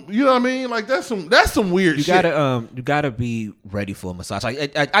rubbing on. You know what I mean? Like that's some weird shit. You gotta be ready for a massage.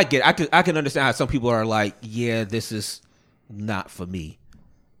 Like I get, I can understand how some people are like, yeah, this is not for me.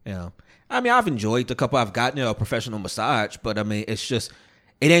 You know, I mean, I've enjoyed the couple I've gotten, a professional massage, but I mean, it's just,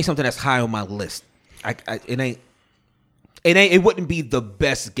 it ain't something that's high on my list. It wouldn't be the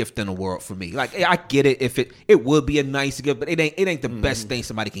best gift in the world for me. Like I get it if it would be a nice gift, but it ain't the best thing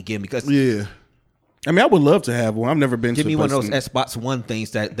somebody can give me because I mean, I would love to have one. I've never been. Give me one of those Xbox One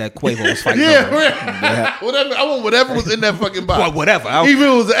things that Quavo was fighting. Whatever. I want whatever was in that fucking box. Well, whatever. Even if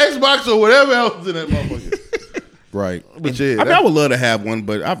it was an Xbox or whatever else was in that motherfucker. Right. But I mean, I would love to have one,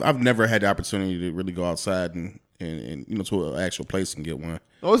 but I've never had the opportunity to really go outside and to an actual place and get one.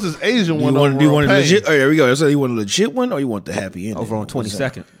 Oh, this is Asian one. Do you want a legit? Oh, there we go. So you want a legit one, or you want the happy ending? Over on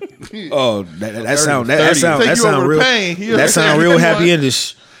 22nd. Oh, that sound real. That sound real happy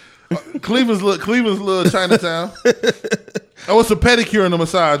endish. Cleveland's little Chinatown. I want some pedicure and a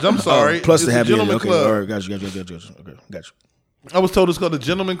massage. I'm sorry. Plus the happy ending. Okay, all right, got you. Okay, got you. I was told it's called the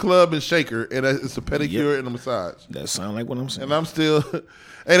Gentleman Club and Shaker, and it's a pedicure and a massage. That sound like what I'm saying. And I'm still,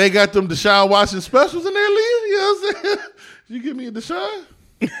 and they got them Deshaun Watson specials in there, Lee. You know what I'm saying? You give me a Deshaun?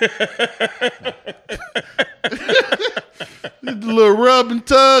 The little rub and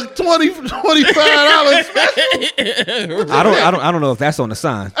tug, $25 special. I don't know if that's on the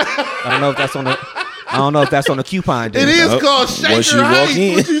sign. I don't know if that's on the coupon. It is called Shaker Heights.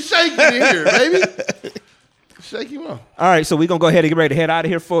 What you shaking in here, baby? Shake him off. All right, so we're going to go ahead and get ready to head out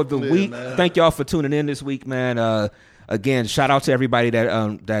of here for the week. Man. Thank y'all for tuning in this week, man. Again, shout out to everybody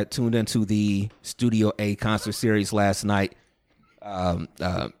that tuned into the Studio A concert series last night.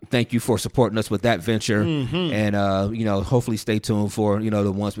 Thank you for supporting us with that venture. And, hopefully stay tuned for,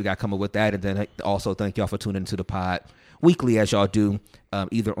 the ones we got coming with that. And then also thank y'all for tuning into the pod weekly as y'all do,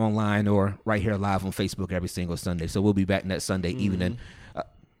 either online or right here live on Facebook every single Sunday. So we'll be back next Sunday evening.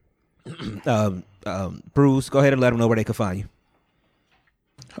 Bruce, go ahead and let them know where they can find you.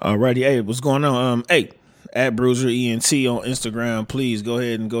 Alrighty, hey, what's going on? At Bruiser ENT on Instagram. Please go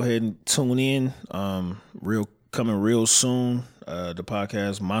ahead and tune in. Coming real soon. The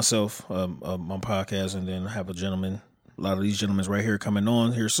podcast, myself, my podcast, and then I have a lot of these gentlemen right here coming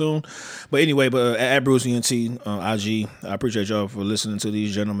on here soon. But anyway, at Bruiser ENT IG, I appreciate y'all for listening to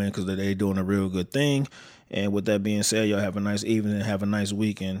these gentlemen because they're doing a real good thing. And with that being said, y'all have a nice evening, have a nice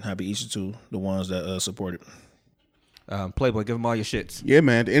weekend. Happy Easter to the ones that supported. Playboy, give them all your shits. Yeah,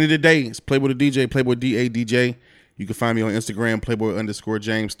 man. At the end of the day, it's Playboy the DJ, Playboy DA DJ. You can find me on Instagram,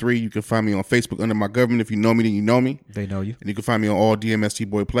 Playboy_James3. You can find me on Facebook under my government. If you know me, then you know me. They know you. And you can find me on all DMST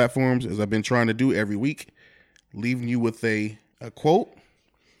Boy platforms, as I've been trying to do every week. Leaving you with a quote.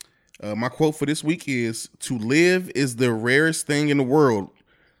 My quote for this week is, "To live is the rarest thing in the world.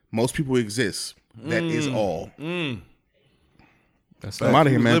 Most people exist. That is all." That's I'm out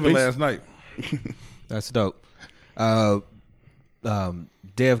of here, man. Living last night. That's dope.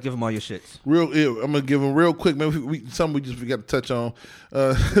 Dev, give them all your shits. I'm gonna give them real quick. Maybe something we just forgot to touch on.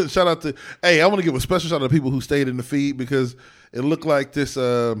 Shout out to I want to give a special shout out to people who stayed in the feed because it looked like this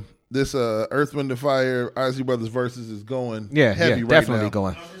Earth, Wind, and Fire Isley Brothers versus is going heavy right definitely now.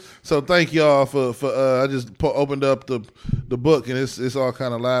 Going. So thank y'all for I just opened up the book and it's all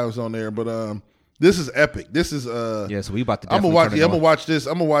kind of lives on there, but this is epic. This is so we about to. I'm gonna watch this.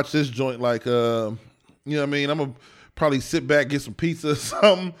 I'm gonna watch this joint like you know what I mean. I'm gonna probably sit back, get some pizza or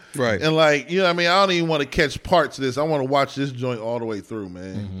something, right? And like you know what I mean. I don't even want to catch parts of this. I want to watch this joint all the way through,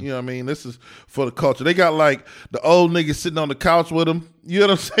 man. You know what I mean. This is for the culture. They got like the old niggas sitting on the couch with them. You know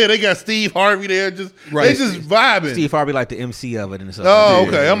what I'm saying? They got Steve Harvey there, they just vibing. Steve Harvey like the MC of it and stuff. Oh,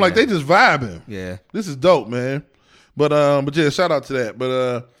 okay. I'm like they just vibing. Yeah, this is dope, man. But yeah, shout out to that.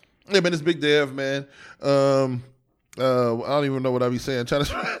 But yeah, man, it's Big Dev, man. I don't even know what I be saying.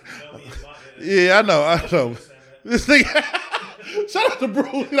 Yeah, I know. This thing. Shout out to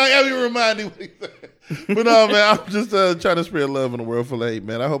Bruce. Like, I be reminding what he said. But no, man, I'm just trying to spread love in the world full of hate,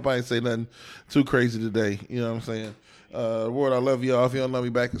 man. I hope I ain't say nothing too crazy today. You know what I'm saying? Word, I love y'all. If you don't love me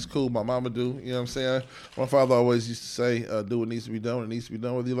back, it's cool. My mama do. You know what I'm saying? My father always used to say, do what needs to be done. It needs to be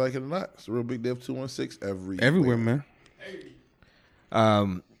done whether you like it or not. It's a real Big Dev 216 everywhere, man.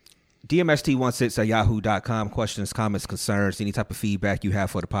 DMST16@yahoo.com. Questions, comments, concerns, any type of feedback you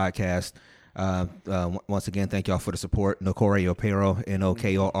have for the podcast. Once again, thank y'all for the support. Nokore Apparel,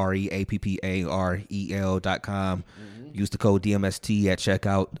 NOKOREAPPAREL.com. Use the code DMST at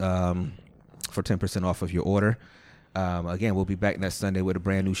checkout for 10% off of your order. Again, we'll be back next Sunday with a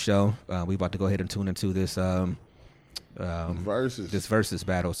brand new show. We about to go ahead and tune into this versus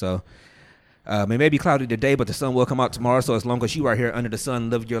battle. So it may be cloudy today, but the sun will come out tomorrow. So as long as you are here under the sun,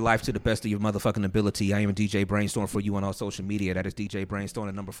 live your life to the best of your motherfucking ability. I am DJ Brainstorm for you on all social media. That is DJ Brainstorm,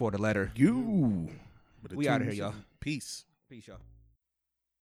 the number 4, the letter U. We out of here, y'all. Peace. Peace, y'all.